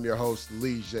Tonight. I'm your host,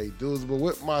 Lee J. Doosable,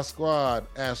 with my squad,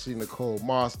 Ashley Nicole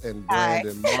Moss and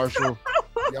Brandon Marshall.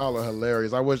 Y'all are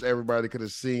hilarious. I wish everybody could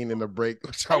have seen in the break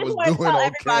what I was doing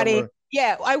on camera.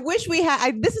 Yeah, I wish we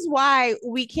had. This is why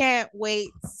we can't wait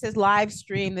to live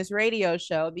stream this radio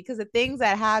show, because the things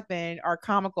that happen are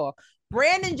comical.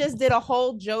 Brandon just did a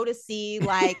whole Jodeci,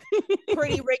 like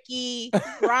Pretty Ricky,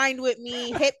 grind with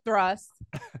me, hip thrust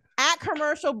at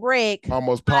commercial break.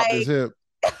 Almost popped his hip.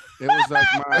 It was like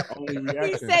my only reaction.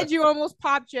 He said you almost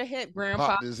popped your hip, Grandpa.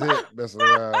 Popped his hip. That's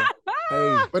right.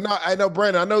 Hey, but no, I know,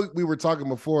 Brandon. I know we were talking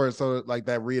before, so like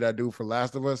that read I do for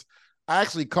Last of Us, I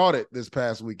actually caught it this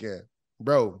past weekend,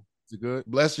 bro. Is it good?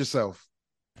 Bless yourself.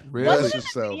 Really? Bless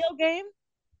yourself. Video game?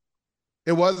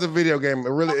 It was a video game. It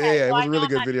really, it was a really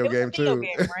good video game too. Game,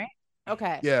 right?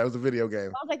 Okay. Yeah, it was a video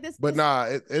game. I was like, but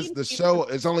it's the show.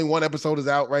 It's only one episode is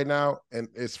out right now, and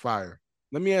it's fire.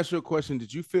 Let me ask you a question.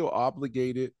 Did you feel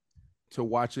obligated to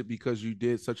watch it because you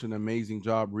did such an amazing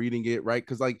job reading it, right?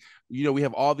 Because like, you know, we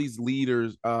have all these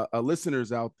leaders,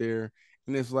 listeners out there,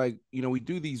 and it's like, you know, we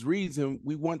do these reads and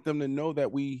we want them to know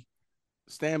that we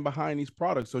stand behind these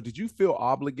products. So did you feel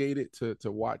obligated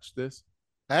to watch this?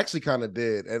 I actually kind of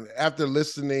did. And after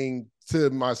listening to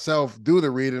myself do the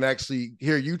read and actually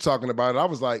hear you talking about it, I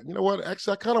was like, you know what?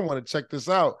 Actually, I kind of want to check this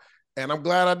out. And I'm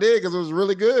glad I did because it was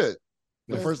really good.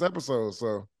 The first episode.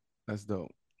 So that's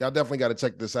dope. Y'all definitely got to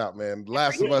check this out, man.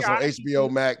 Last of Us on HBO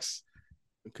Max.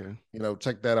 Okay. You know,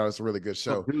 check that out. It's a really good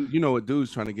show. Dude, you know what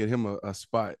dude's trying to get him a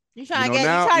spot. You trying to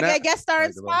get a guest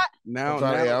star spot? Now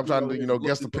I'm trying to, you know,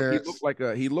 guest appearance.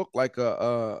 He looked like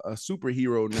a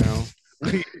superhero now.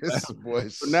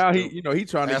 So now he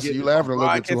trying to get you laughing a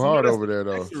little bit too hard over there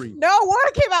though. No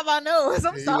word came out my nose.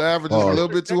 I'm sorry. You laughing just a little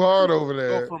bit too hard over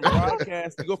there.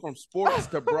 You go from sports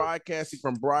to broadcasting,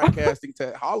 from broadcasting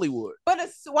to Hollywood. But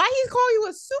why he call you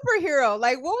a superhero?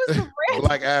 Like, what was the brand?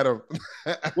 Like Adam.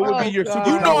 What would be your superpower?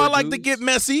 You know I like to get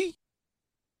messy.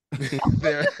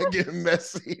 They're getting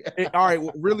messy. All right,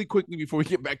 well, really quickly before we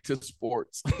get back to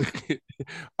sports.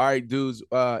 All right, dudes,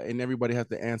 and everybody has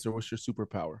to answer. What's your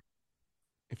superpower?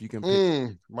 If you can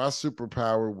pick. My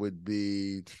superpower would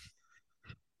be,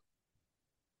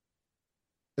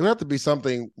 it would have to be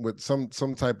something with some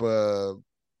type of,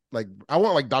 like, I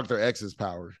want like Dr. X's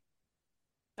power.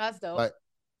 That's dope. Like,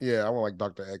 yeah, I want like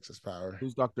Dr. X's power.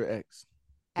 Who's Dr. X?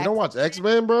 You don't watch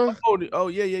X-Men, bro? Oh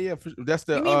yeah. That's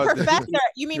the. You mean Professor?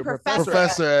 You mean Professor?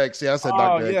 Professor X. Yeah, I said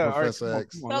Dr. X. Professor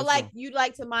X. So like, you'd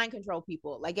like to mind control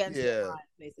people, like get into their minds,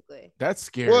 basically. That's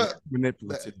scary.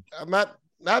 Manipulative. I'm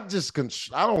not just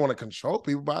I don't want to control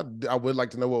people, but I would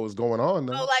like to know what was going on.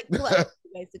 Oh, like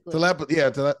basically.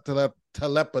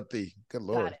 Telepathy. Good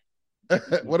Lord.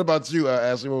 What about you,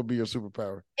 Ashley? What would be your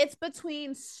superpower? It's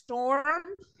between storm,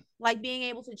 like being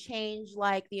able to change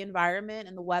like the environment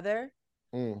and the weather.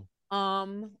 Are you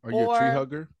a tree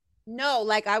hugger? No,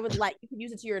 like I would like you could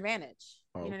use it to your advantage.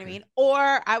 You know what I mean?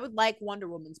 Or I would like Wonder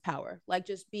Woman's power, like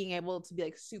just being able to be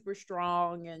like super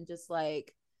strong and just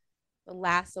like the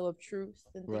lasso of truth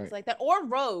and things like that. Or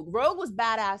Rogue. Rogue was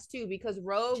badass too because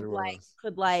Rogue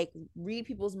could like read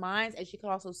people's minds and she could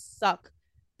also suck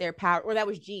their power. Or that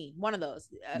was Jean. One of those.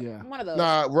 One of those.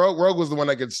 Nah, Rogue was the one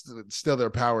that could steal their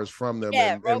powers from them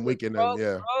and weaken them.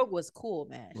 Yeah, Rogue was cool,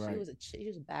 man. Right. She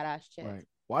was a badass chick. Right.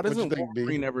 Why doesn't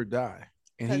Wolverine ever die?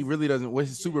 And he really doesn't. What's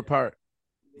his superpower?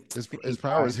 His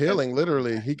power is healing.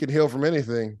 Literally, he can heal from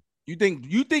anything. You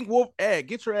think Wolf?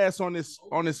 Get your ass on this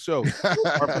show,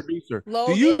 our producer.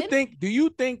 Do you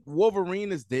think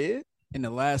Wolverine is dead? In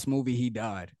the last movie, he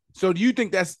died. So do you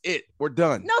think that's it? We're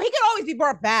done. No, he can always be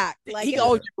brought back. Like he can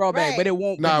always be brought back, but it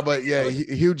won't. Nah, but yeah,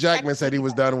 Hugh Jackman said he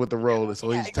was done with the role,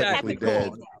 so he's technically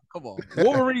dead. Come on.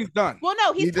 Wolverine's done. Well,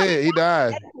 no, he did. He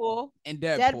died.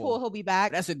 Deadpool, he'll be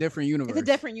back. That's a different universe. It's a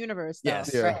different universe. Though.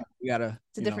 Yes. Yeah. Right. We gotta.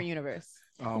 It's a different universe.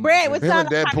 Brad, what's up?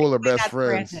 Deadpool are best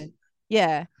friends.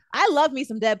 Yeah. I love me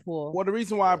some Deadpool. Well, the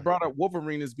reason why I brought up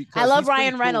Wolverine is because I love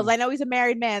Ryan Reynolds. Cool. I know he's a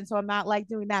married man, so I'm not like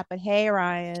doing that. But hey,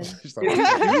 Ryan.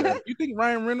 You think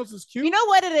Ryan Reynolds is cute? You know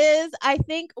what it is? I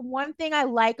think one thing I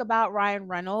like about Ryan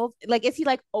Reynolds, like, is he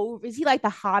like the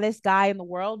hottest guy in the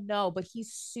world? No, but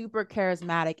he's super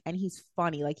charismatic and he's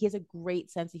funny. Like, he has a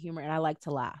great sense of humor, and I like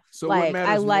to laugh. So like, what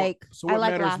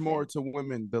matters more to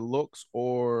women, the looks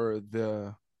or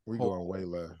the? We going way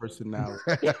left. Personality.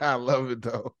 I love it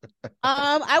though.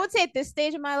 I would say at this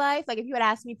stage of my life, like if you had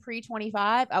asked me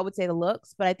pre-25, I would say the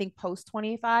looks, but I think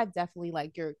post-25, definitely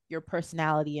like your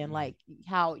personality and like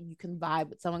how you can vibe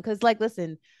with someone. Because like,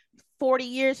 listen, 40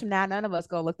 years from now, none of us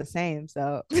gonna look the same.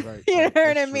 So you know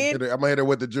what I mean? I'm gonna hit her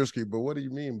with the Drewski, but what do you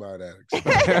mean by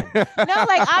that? No,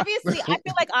 like obviously, I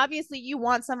feel like obviously you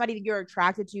want somebody that you're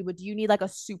attracted to, but do you need like a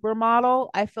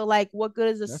supermodel? I feel like what good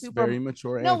is a very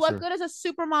mature No, answer. what good is a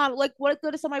supermodel? Like what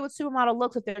good is somebody with supermodel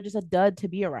looks if they're just a dud to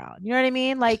be around? You know what I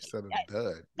mean? Like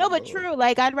no, but true.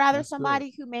 Like I'd rather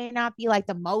somebody who may not be like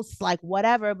the most like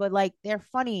whatever, but like they're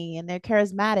funny and they're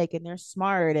charismatic and they're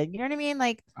smart and you know what I mean?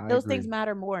 Like those things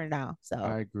matter more now. So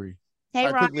I agree. Hey,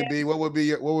 Ryan. Quickly, B, what would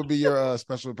be your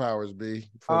special powers, B?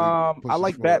 I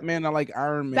like Batman. I like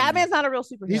Iron Man. Batman's not a real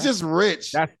superhero. He's just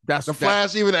rich. That's the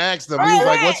Flash. Even asked him. He was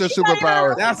like, "What's your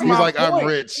superpower?" He's like, "I'm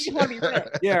rich."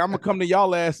 Yeah, I'm gonna come to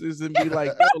y'all asses and be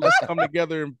like, "Yo, let's come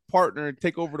together and partner and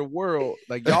take over the world."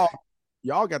 Like y'all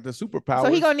got the superpower.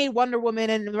 So he gonna need Wonder Woman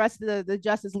and the rest of the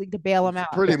Justice League to bail him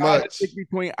out. Pretty much.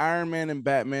 Between Iron Man and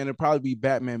Batman, it'd probably be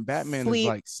Batman. Batman is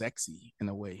like sexy in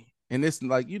a way. And it's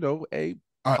like, you know,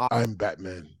 I'm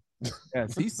Batman.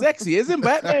 Yes, he's sexy. Isn't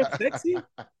Batman sexy?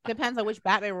 Depends on which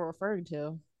Batman we're referring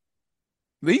to.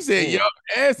 He said, "Yo,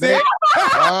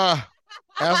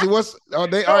 Ashley, what's all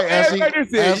right, Ashley?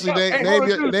 Ashley,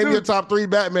 name your top 3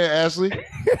 Batman, Ashley.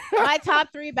 My top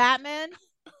 3 Batman.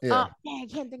 Yeah. I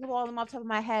can't think of all of them off the top of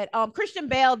my head. Christian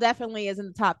Bale definitely is in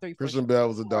the top 3. Christian Bale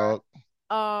was a dog.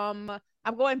 I'm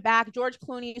going back. George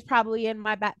Clooney is probably in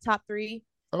my top 3.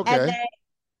 Okay. And then,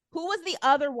 who was the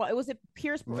other one? It wasn't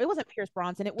Pierce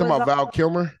Bronson. It was about Val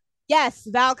Kilmer. Yes,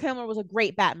 Val Kilmer was a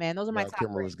great Batman. Those are my Val top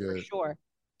Kilmer 3 was good.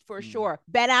 for sure.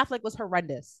 Ben Affleck was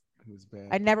horrendous. He was bad.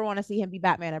 I never want to see him be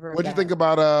Batman ever. What'd you think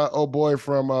about old boy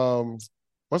from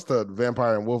what's the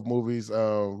Vampire and Wolf movies?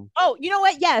 Oh, you know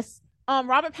what? Yes.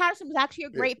 Robert Pattinson was actually a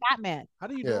great Batman. How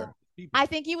do you know? I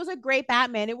think he was a great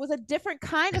Batman. It was a different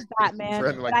kind of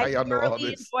Batman. Like, how y'all know all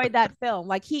this? Enjoyed that film.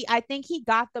 Like I think he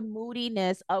got the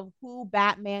moodiness of who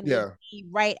Batman would be,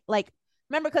 right? Like,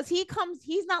 remember, because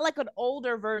he's not like an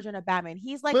older version of Batman.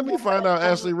 He's like. Let me find out.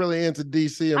 Ashley really into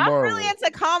DC and Marvel. I'm really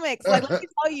into comics. Like, let me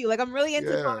tell you, like, I'm really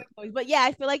into comic movies. But yeah,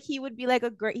 I feel like he would be like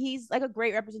he's like a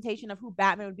great representation of who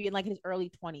Batman would be in like his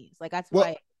early 20s. Like that's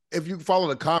why. If you follow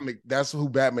the comic, that's who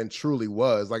Batman truly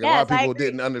was. Like a lot of people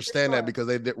didn't understand that because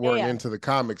they weren't into the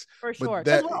comics. For sure.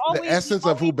 But the essence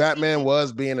of who Batman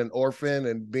was, being an orphan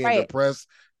and being depressed,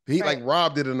 like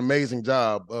Rob did an amazing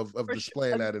job of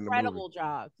displaying that in the movie. Incredible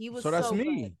job. He was so that's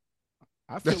me. Good.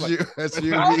 I feel that's like you. That's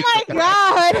you. Oh my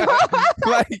God!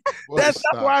 Like that's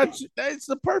why that's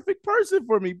the perfect person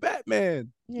for me,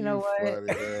 Batman. You know what?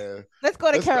 Funny, let's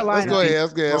go to Carolina.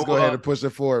 Let's go ahead and push it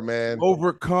forward, man.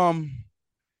 Overcome.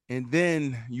 And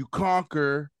then you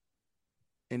conquer,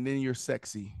 and then you're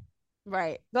sexy.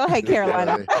 Right. Go ahead,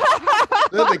 Carolina.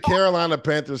 Then the Carolina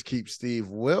Panthers keep Steve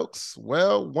Wilks.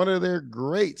 Well, one of their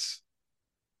greats,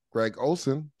 Greg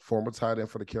Olsen, former tight end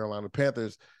for the Carolina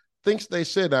Panthers, thinks they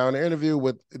should. Now, in an interview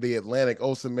with The Atlantic,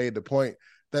 Olsen made the point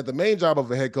that the main job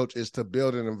of a head coach is to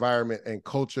build an environment and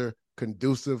culture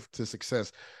conducive to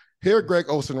success. Hear Greg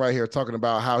Olsen right here talking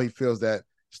about how he feels that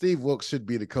Steve Wilks should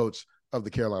be the coach of the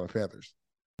Carolina Panthers.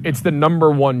 It's the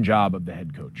number one job of the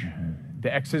head coach.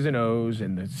 The X's and O's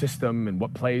and the system and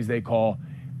what plays they call,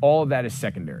 all of that is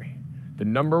secondary. The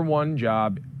number one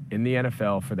job in the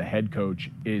NFL for the head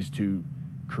coach is to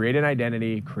create an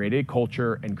identity, create a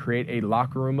culture, and create a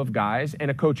locker room of guys and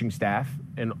a coaching staff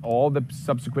and all the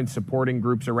subsequent supporting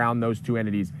groups around those two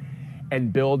entities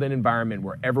and build an environment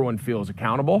where everyone feels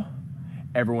accountable,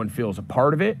 everyone feels a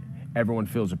part of it, everyone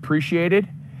feels appreciated.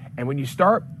 And when you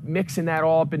start mixing that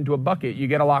all up into a bucket, you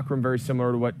get a locker room very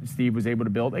similar to what Steve was able to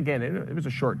build. Again, it was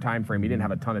a short time frame. He didn't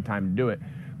have a ton of time to do it.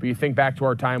 But you think back to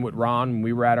our time with Ron when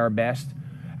we were at our best.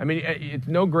 I mean, it's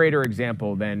no greater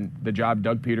example than the job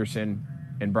Doug Peterson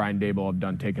and Brian Daboll have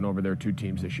done taking over their two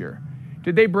teams this year.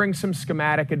 Did they bring some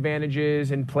schematic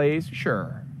advantages and plays?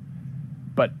 Sure.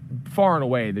 But far and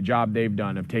away, the job they've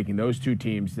done of taking those two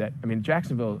teams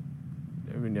Jacksonville,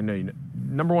 I know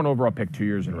number one overall pick 2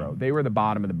 years in a row. They were the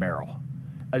bottom of the barrel,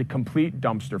 a complete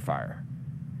dumpster fire.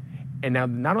 And now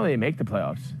not only they make the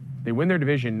playoffs, they win their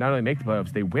division, not only make the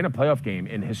playoffs, they win a playoff game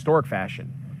in historic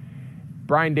fashion.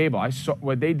 Brian Daboll, I saw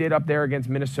what they did up there against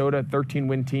Minnesota,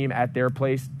 13-win team at their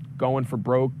place, going for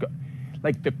broke.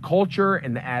 Like the culture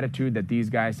and the attitude that these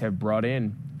guys have brought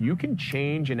in, you can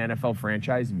change an NFL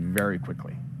franchise very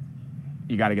quickly.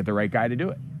 You got to get the right guy to do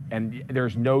it. And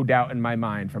there's no doubt in my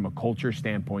mind from a culture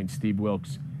standpoint, Steve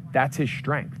Wilks, that's his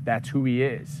strength. That's who he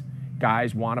is.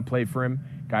 Guys want to play for him.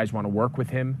 Guys want to work with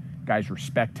him. Guys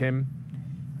respect him.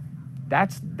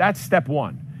 That's step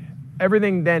one.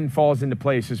 Everything then falls into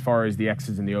place as far as the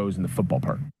X's and the O's and the football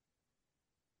part.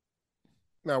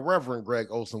 Now, Reverend Greg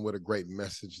Olsen with a great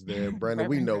message there. Brandon,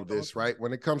 we know this, right?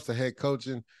 When it comes to head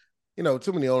coaching,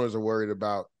 too many owners are worried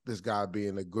about this guy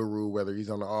being a guru, whether he's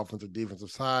on the offensive or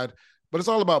defensive side. But it's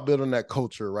all about building that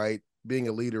culture, right? Being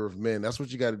a leader of men. That's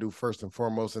what you got to do first and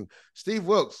foremost. And Steve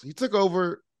Wilks, he took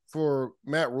over for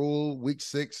Matt Rule week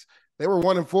 6. They were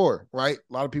 1-4, right?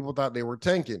 A lot of people thought they were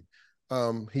tanking.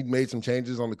 He made some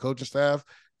changes on the coaching staff.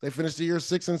 They finished the year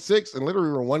 6-6 and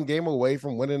literally were one game away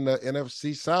from winning the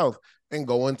NFC South and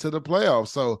going to the playoffs.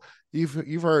 So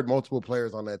you've heard multiple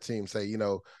players on that team say,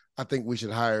 I think we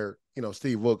should hire,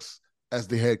 Steve Wilks as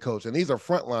the head coach. And these are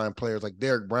frontline players like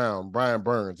Derek Brown, Brian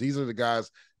Burns. These are the guys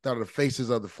that are the faces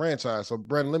of the franchise. So,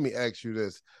 Brendan, let me ask you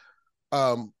this.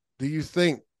 Do you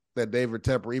think that David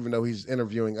Tepper, even though he's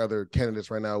interviewing other candidates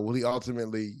right now, will he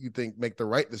ultimately, you think, make the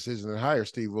right decision and hire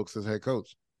Steve Wilks as head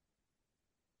coach?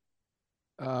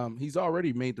 He's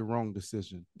already made the wrong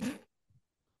decision.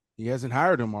 He hasn't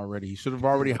hired him already. He should have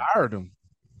already hired him.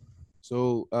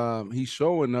 So he's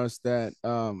showing us that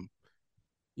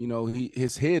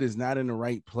his head is not in the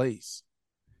right place.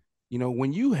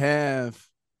 When you have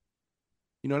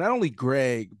not only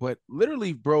Greg, but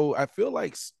literally, bro, I feel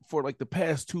like for like the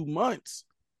past 2 months,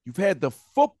 you've had the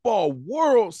football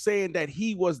world saying that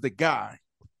he was the guy.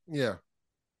 Yeah.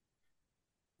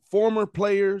 Former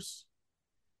players,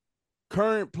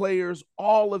 current players,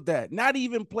 all of that. Not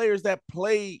even players that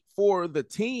play for the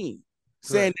team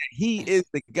saying that he is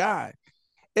the guy.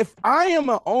 If I am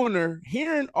an owner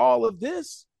hearing all of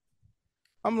this,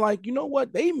 I'm like, you know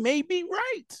what? They may be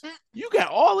right. You got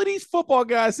all of these football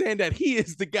guys saying that he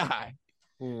is the guy.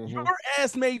 Mm-hmm. Your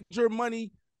ass made your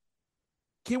money.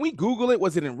 Can we Google it?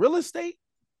 Was it in real estate?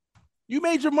 You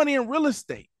made your money in real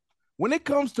estate. When it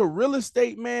comes to real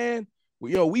estate, man,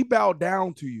 we bow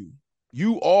down to you.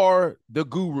 You are the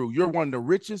guru. You're one of the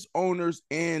richest owners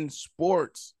in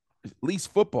sports, at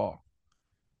least football.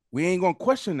 We ain't going to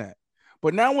question that.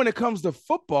 But now when it comes to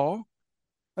football,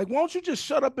 like, why don't you just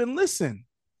shut up and listen?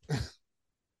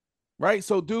 Right?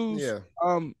 So, dudes,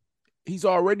 he's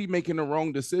already making the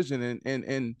wrong decision.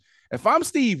 And if I'm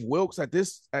Steve Wilks at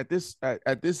this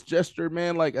gesture,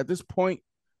 man, like at this point,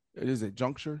 is it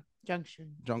juncture?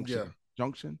 Junction. Yeah.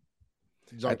 Junction.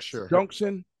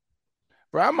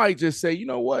 Bro, I might just say, you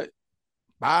know what?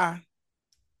 Bye.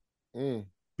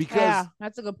 Because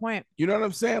that's a good point. You know what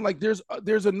I'm saying? Like there's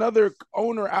another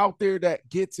owner out there that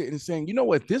gets it and saying, you know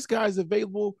what, this guy's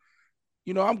available.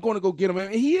 I'm going to go get him.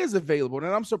 And he is available.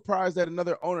 And I'm surprised that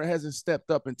another owner hasn't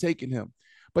stepped up and taken him.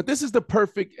 But this is the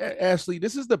perfect, Ashley,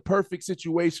 this is the perfect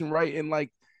situation, right? And like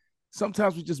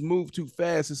sometimes we just move too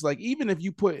fast. It's like, even if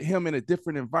you put him in a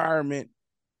different environment,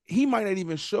 he might not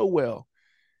even show well.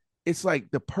 It's like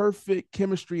the perfect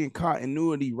chemistry and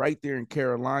continuity right there in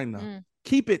Carolina.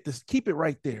 Keep it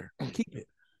right there. Keep it.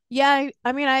 Yeah,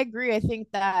 I mean, I agree. I think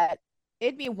that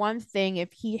it'd be one thing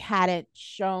if he hadn't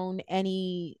shown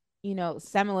any,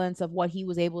 semblance of what he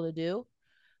was able to do.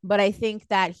 But I think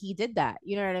that he did that.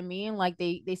 You know what I mean? Like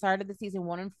they started the season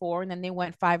 1-4, and then they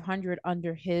went 500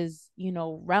 under his,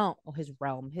 realm. His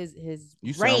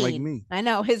you reign. Sound like me. I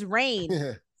know, his reign.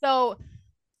 So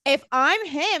if I'm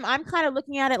him, I'm kind of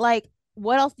looking at it like,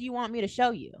 what else do you want me to show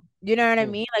you? You know what I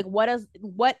mean? Like,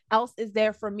 what else is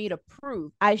there for me to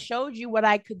prove? I showed you what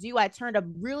I could do. I turned a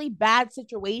really bad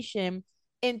situation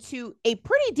into a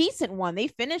pretty decent one. They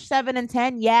finished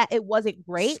 7-10. Yeah, it wasn't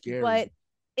great, but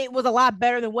it was a lot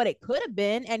better than what it could have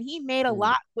been. And he made a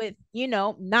lot with,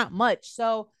 not much.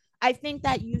 So I think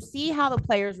that you see how the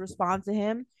players respond to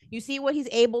him. You see what he's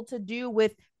able to do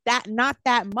with that, not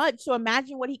that much. So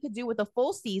imagine what he could do with a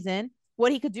full season,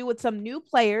 what he could do with some new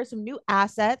players, some new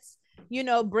assets,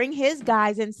 bring his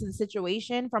guys into the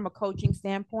situation from a coaching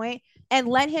standpoint and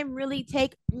let him really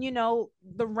take,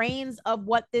 the reins of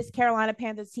what this Carolina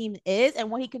Panthers team is and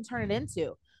what he can turn it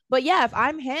into. But yeah, if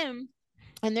I'm him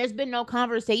and there's been no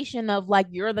conversation of like,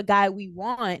 you're the guy we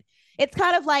want, it's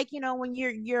kind of like, when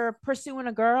you're pursuing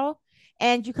a girl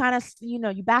and you kind of,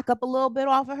 you back up a little bit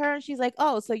off of her and she's like,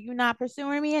 oh, so you're not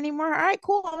pursuing me anymore? All right,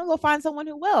 cool. I'm gonna go find someone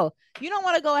who will. You don't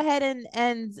want to go ahead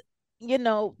and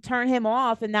turn him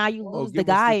off and now you lose the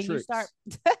guy and you start.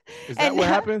 Is that what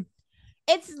happened?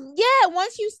 It's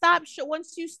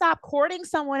once you stop courting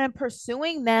someone and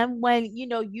pursuing them when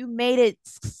you made it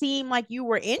seem like you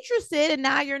were interested and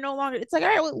now you're no longer, it's like, all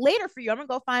right, well, later for you, I'm gonna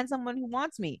go find someone who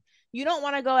wants me. You don't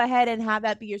want to go ahead and have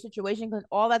that be your situation because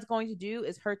all that's going to do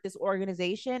is hurt this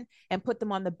organization and put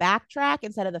them on the back track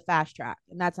instead of the fast track.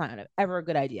 And that's not ever a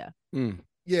good idea.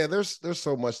 Yeah, there's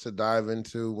so much to dive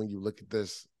into when you look at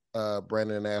this,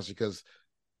 Brandon and Ashley, because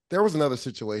there was another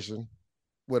situation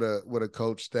with a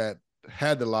coach that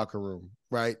had the locker room,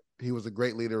 right? He was a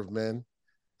great leader of men.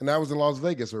 And that was in Las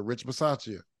Vegas with Rich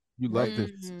Bisaccia. You love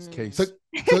this case.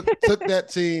 Took that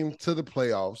team to the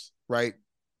playoffs, right?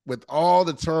 With all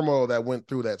the turmoil that went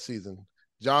through that season.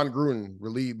 John Gruden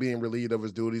being relieved of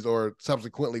his duties or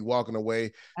subsequently walking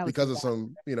away because of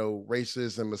some,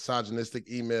 racist and misogynistic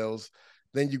emails.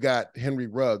 Then you got Henry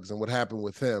Ruggs and what happened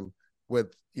with him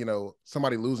with,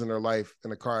 somebody losing their life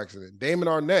in a car accident. Damon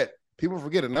Arnett, people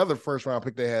forget another first-round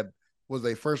pick they had was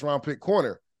a first-round pick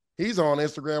corner. He's on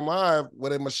Instagram Live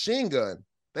with a machine gun.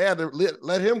 They had to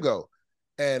let him go.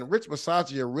 And Rich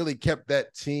Bisaccia really kept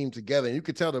that team together. And you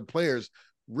could tell the players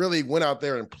really went out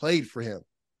there and played for him,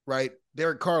 right?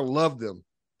 Derek Carr loved them.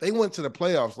 They went to the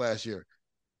playoffs last year.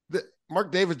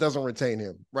 Mark Davis doesn't retain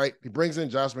him, right? He brings in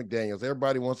Josh McDaniels.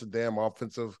 Everybody wants a damn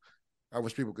offensive, I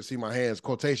wish people could see my hands,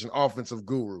 quotation, offensive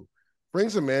guru.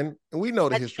 Brings him in, and we know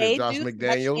the history of Josh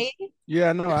McDaniels.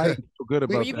 Yeah, no, I feel good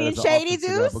about that. You being shady,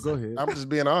 dude? But go ahead. I'm just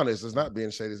being honest. It's not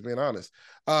being shady. It's being honest.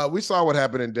 We saw what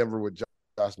happened in Denver with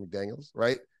Josh McDaniels,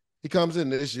 right? He comes in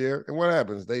this year, and what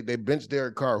happens? They bench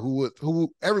Derek Carr,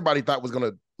 who everybody thought was going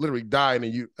to literally die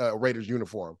in a Raiders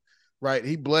uniform. right?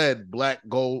 He bled black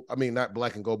gold. I mean, not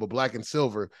black and gold, but black and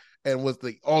silver, and was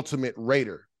the ultimate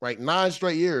Raider, right? 9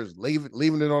 straight years,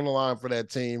 leaving it on the line for that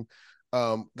team.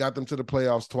 Got them to the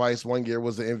playoffs twice. One year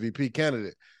was the MVP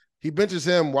candidate. He benches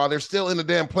him while they're still in the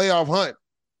damn playoff hunt,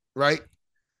 right?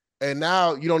 And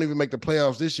now you don't even make the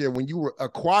playoffs this year when you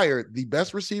acquired the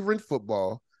best receiver in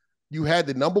football. You had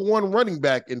the number 1 running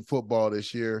back in football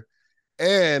this year,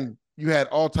 and you had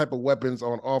all type of weapons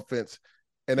on offense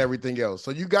and everything else. So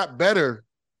you got better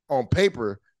on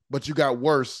paper, but you got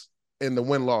worse in the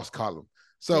win-loss column.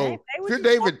 So if you're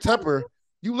David Tepper,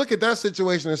 you look at that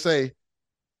situation and say,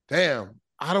 damn,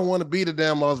 I don't want to be the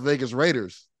damn Las Vegas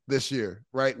Raiders this year,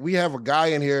 right? We have a guy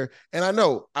in here, and I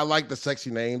know I like the sexy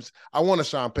names. I want a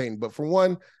Sean Payton, but for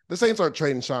one, the Saints aren't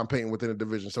trading Sean Payton within the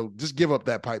division, so just give up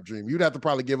that pipe dream. You'd have to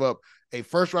probably give up a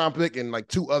first-round pick and like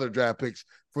 2 other draft picks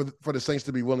for the Saints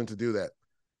to be willing to do that.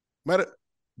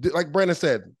 Like Brandon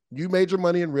said, you made your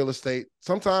money in real estate.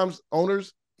 Sometimes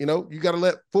owners, you got to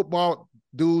let football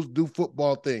dudes do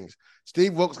football things.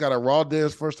 Steve Wilkes got a raw deal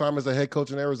his first time as a head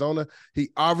coach in Arizona. He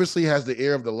obviously has the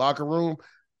ear of the locker room.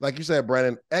 Like you said,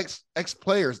 Brandon,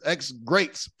 ex-players,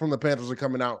 ex-greats from the Panthers are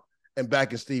coming out and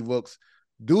backing Steve Wilkes.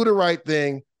 Do the right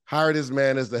thing. Hire this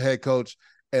man as the head coach,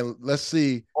 and let's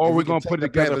see. Or we're gonna put the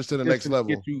Panthers to the next level.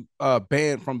 Get you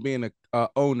banned from being a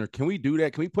owner. Can we do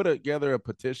that? Can we put together a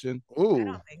petition? Ooh, I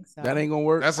don't think so. That ain't gonna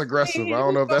work. That's aggressive. I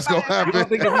don't know if that's gonna happen. I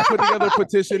think if we put together a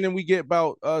petition and we get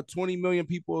about 20 million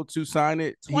people to sign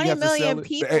it, 20 million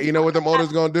people. Hey, you know what the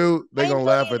owners gonna do? They're gonna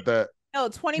laugh at that. No,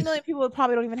 20 million people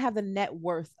probably don't even have the net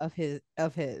worth of his.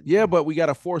 Yeah, but we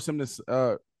gotta force him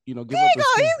to give up. He's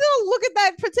gonna look at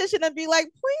that petition and be like,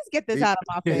 "Please get this out of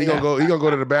my face." He's gonna go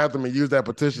to the bathroom and use that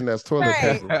petition as toilet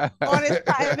paper on his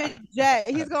private jet.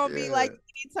 He's gonna be like,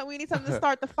 "We need something to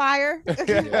start the fire."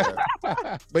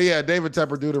 But yeah, David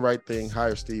Tepper, do the right thing.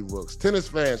 Hire Steve Wilkes. Tennis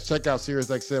fans, check out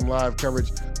SiriusXM live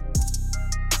coverage.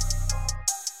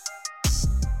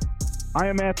 I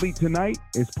Am Athlete Tonight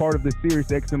is part of the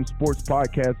SiriusXM Sports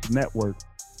Podcast Network.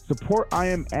 Support I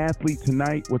Am Athlete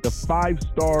Tonight with a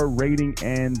 5-star rating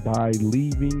and by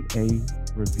leaving a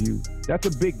review. That's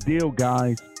a big deal,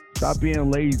 guys. Stop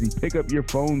being lazy. Pick up your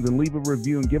phones and leave a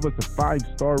review and give us a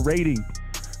 5-star rating.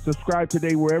 Subscribe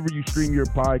today wherever you stream your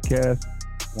podcast.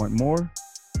 Want more?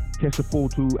 Catch the full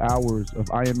 2 hours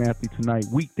of I Am Athlete Tonight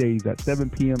weekdays at 7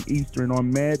 p.m. Eastern on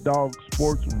Mad Dog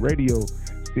Sports Radio,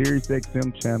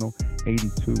 SiriusXM Channel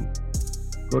 82.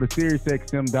 Go to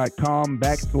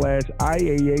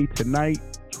SiriusXM.com/IAA Tonight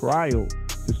trial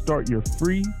to start your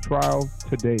free trial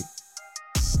today.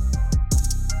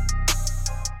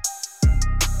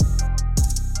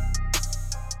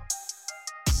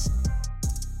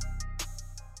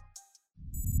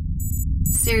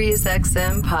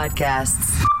 SiriusXM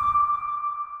Podcasts.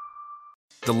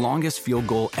 The longest field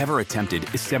goal ever attempted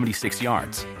is 76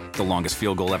 yards. The longest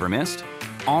field goal ever missed?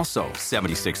 Also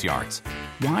 76 yards.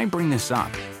 Why bring this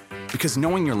up? Because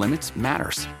knowing your limits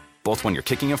matters, both when you're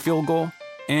kicking a field goal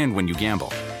and when you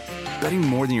gamble. Betting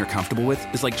more than you're comfortable with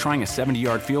is like trying a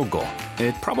 70-yard field goal.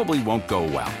 It probably won't go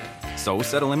well. So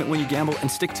set a limit when you gamble and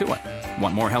stick to it.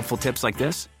 Want more helpful tips like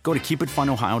this? Go to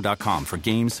keepitfunohio.com for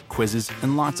games, quizzes,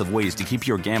 and lots of ways to keep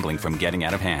your gambling from getting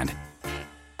out of hand.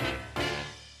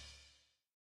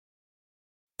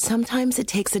 Sometimes it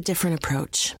takes a different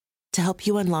approach to help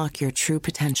you unlock your true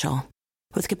potential.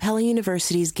 With Capella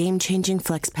University's game-changing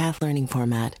FlexPath learning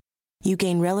format, you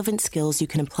gain relevant skills you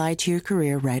can apply to your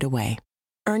career right away.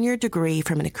 Earn your degree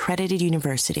from an accredited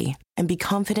university and be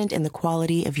confident in the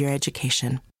quality of your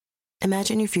education.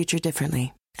 Imagine your future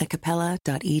differently at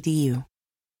capella.edu.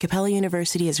 Capella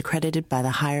University is accredited by the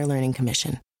Higher Learning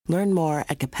Commission. Learn more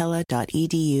at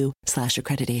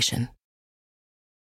capella.edu/accreditation.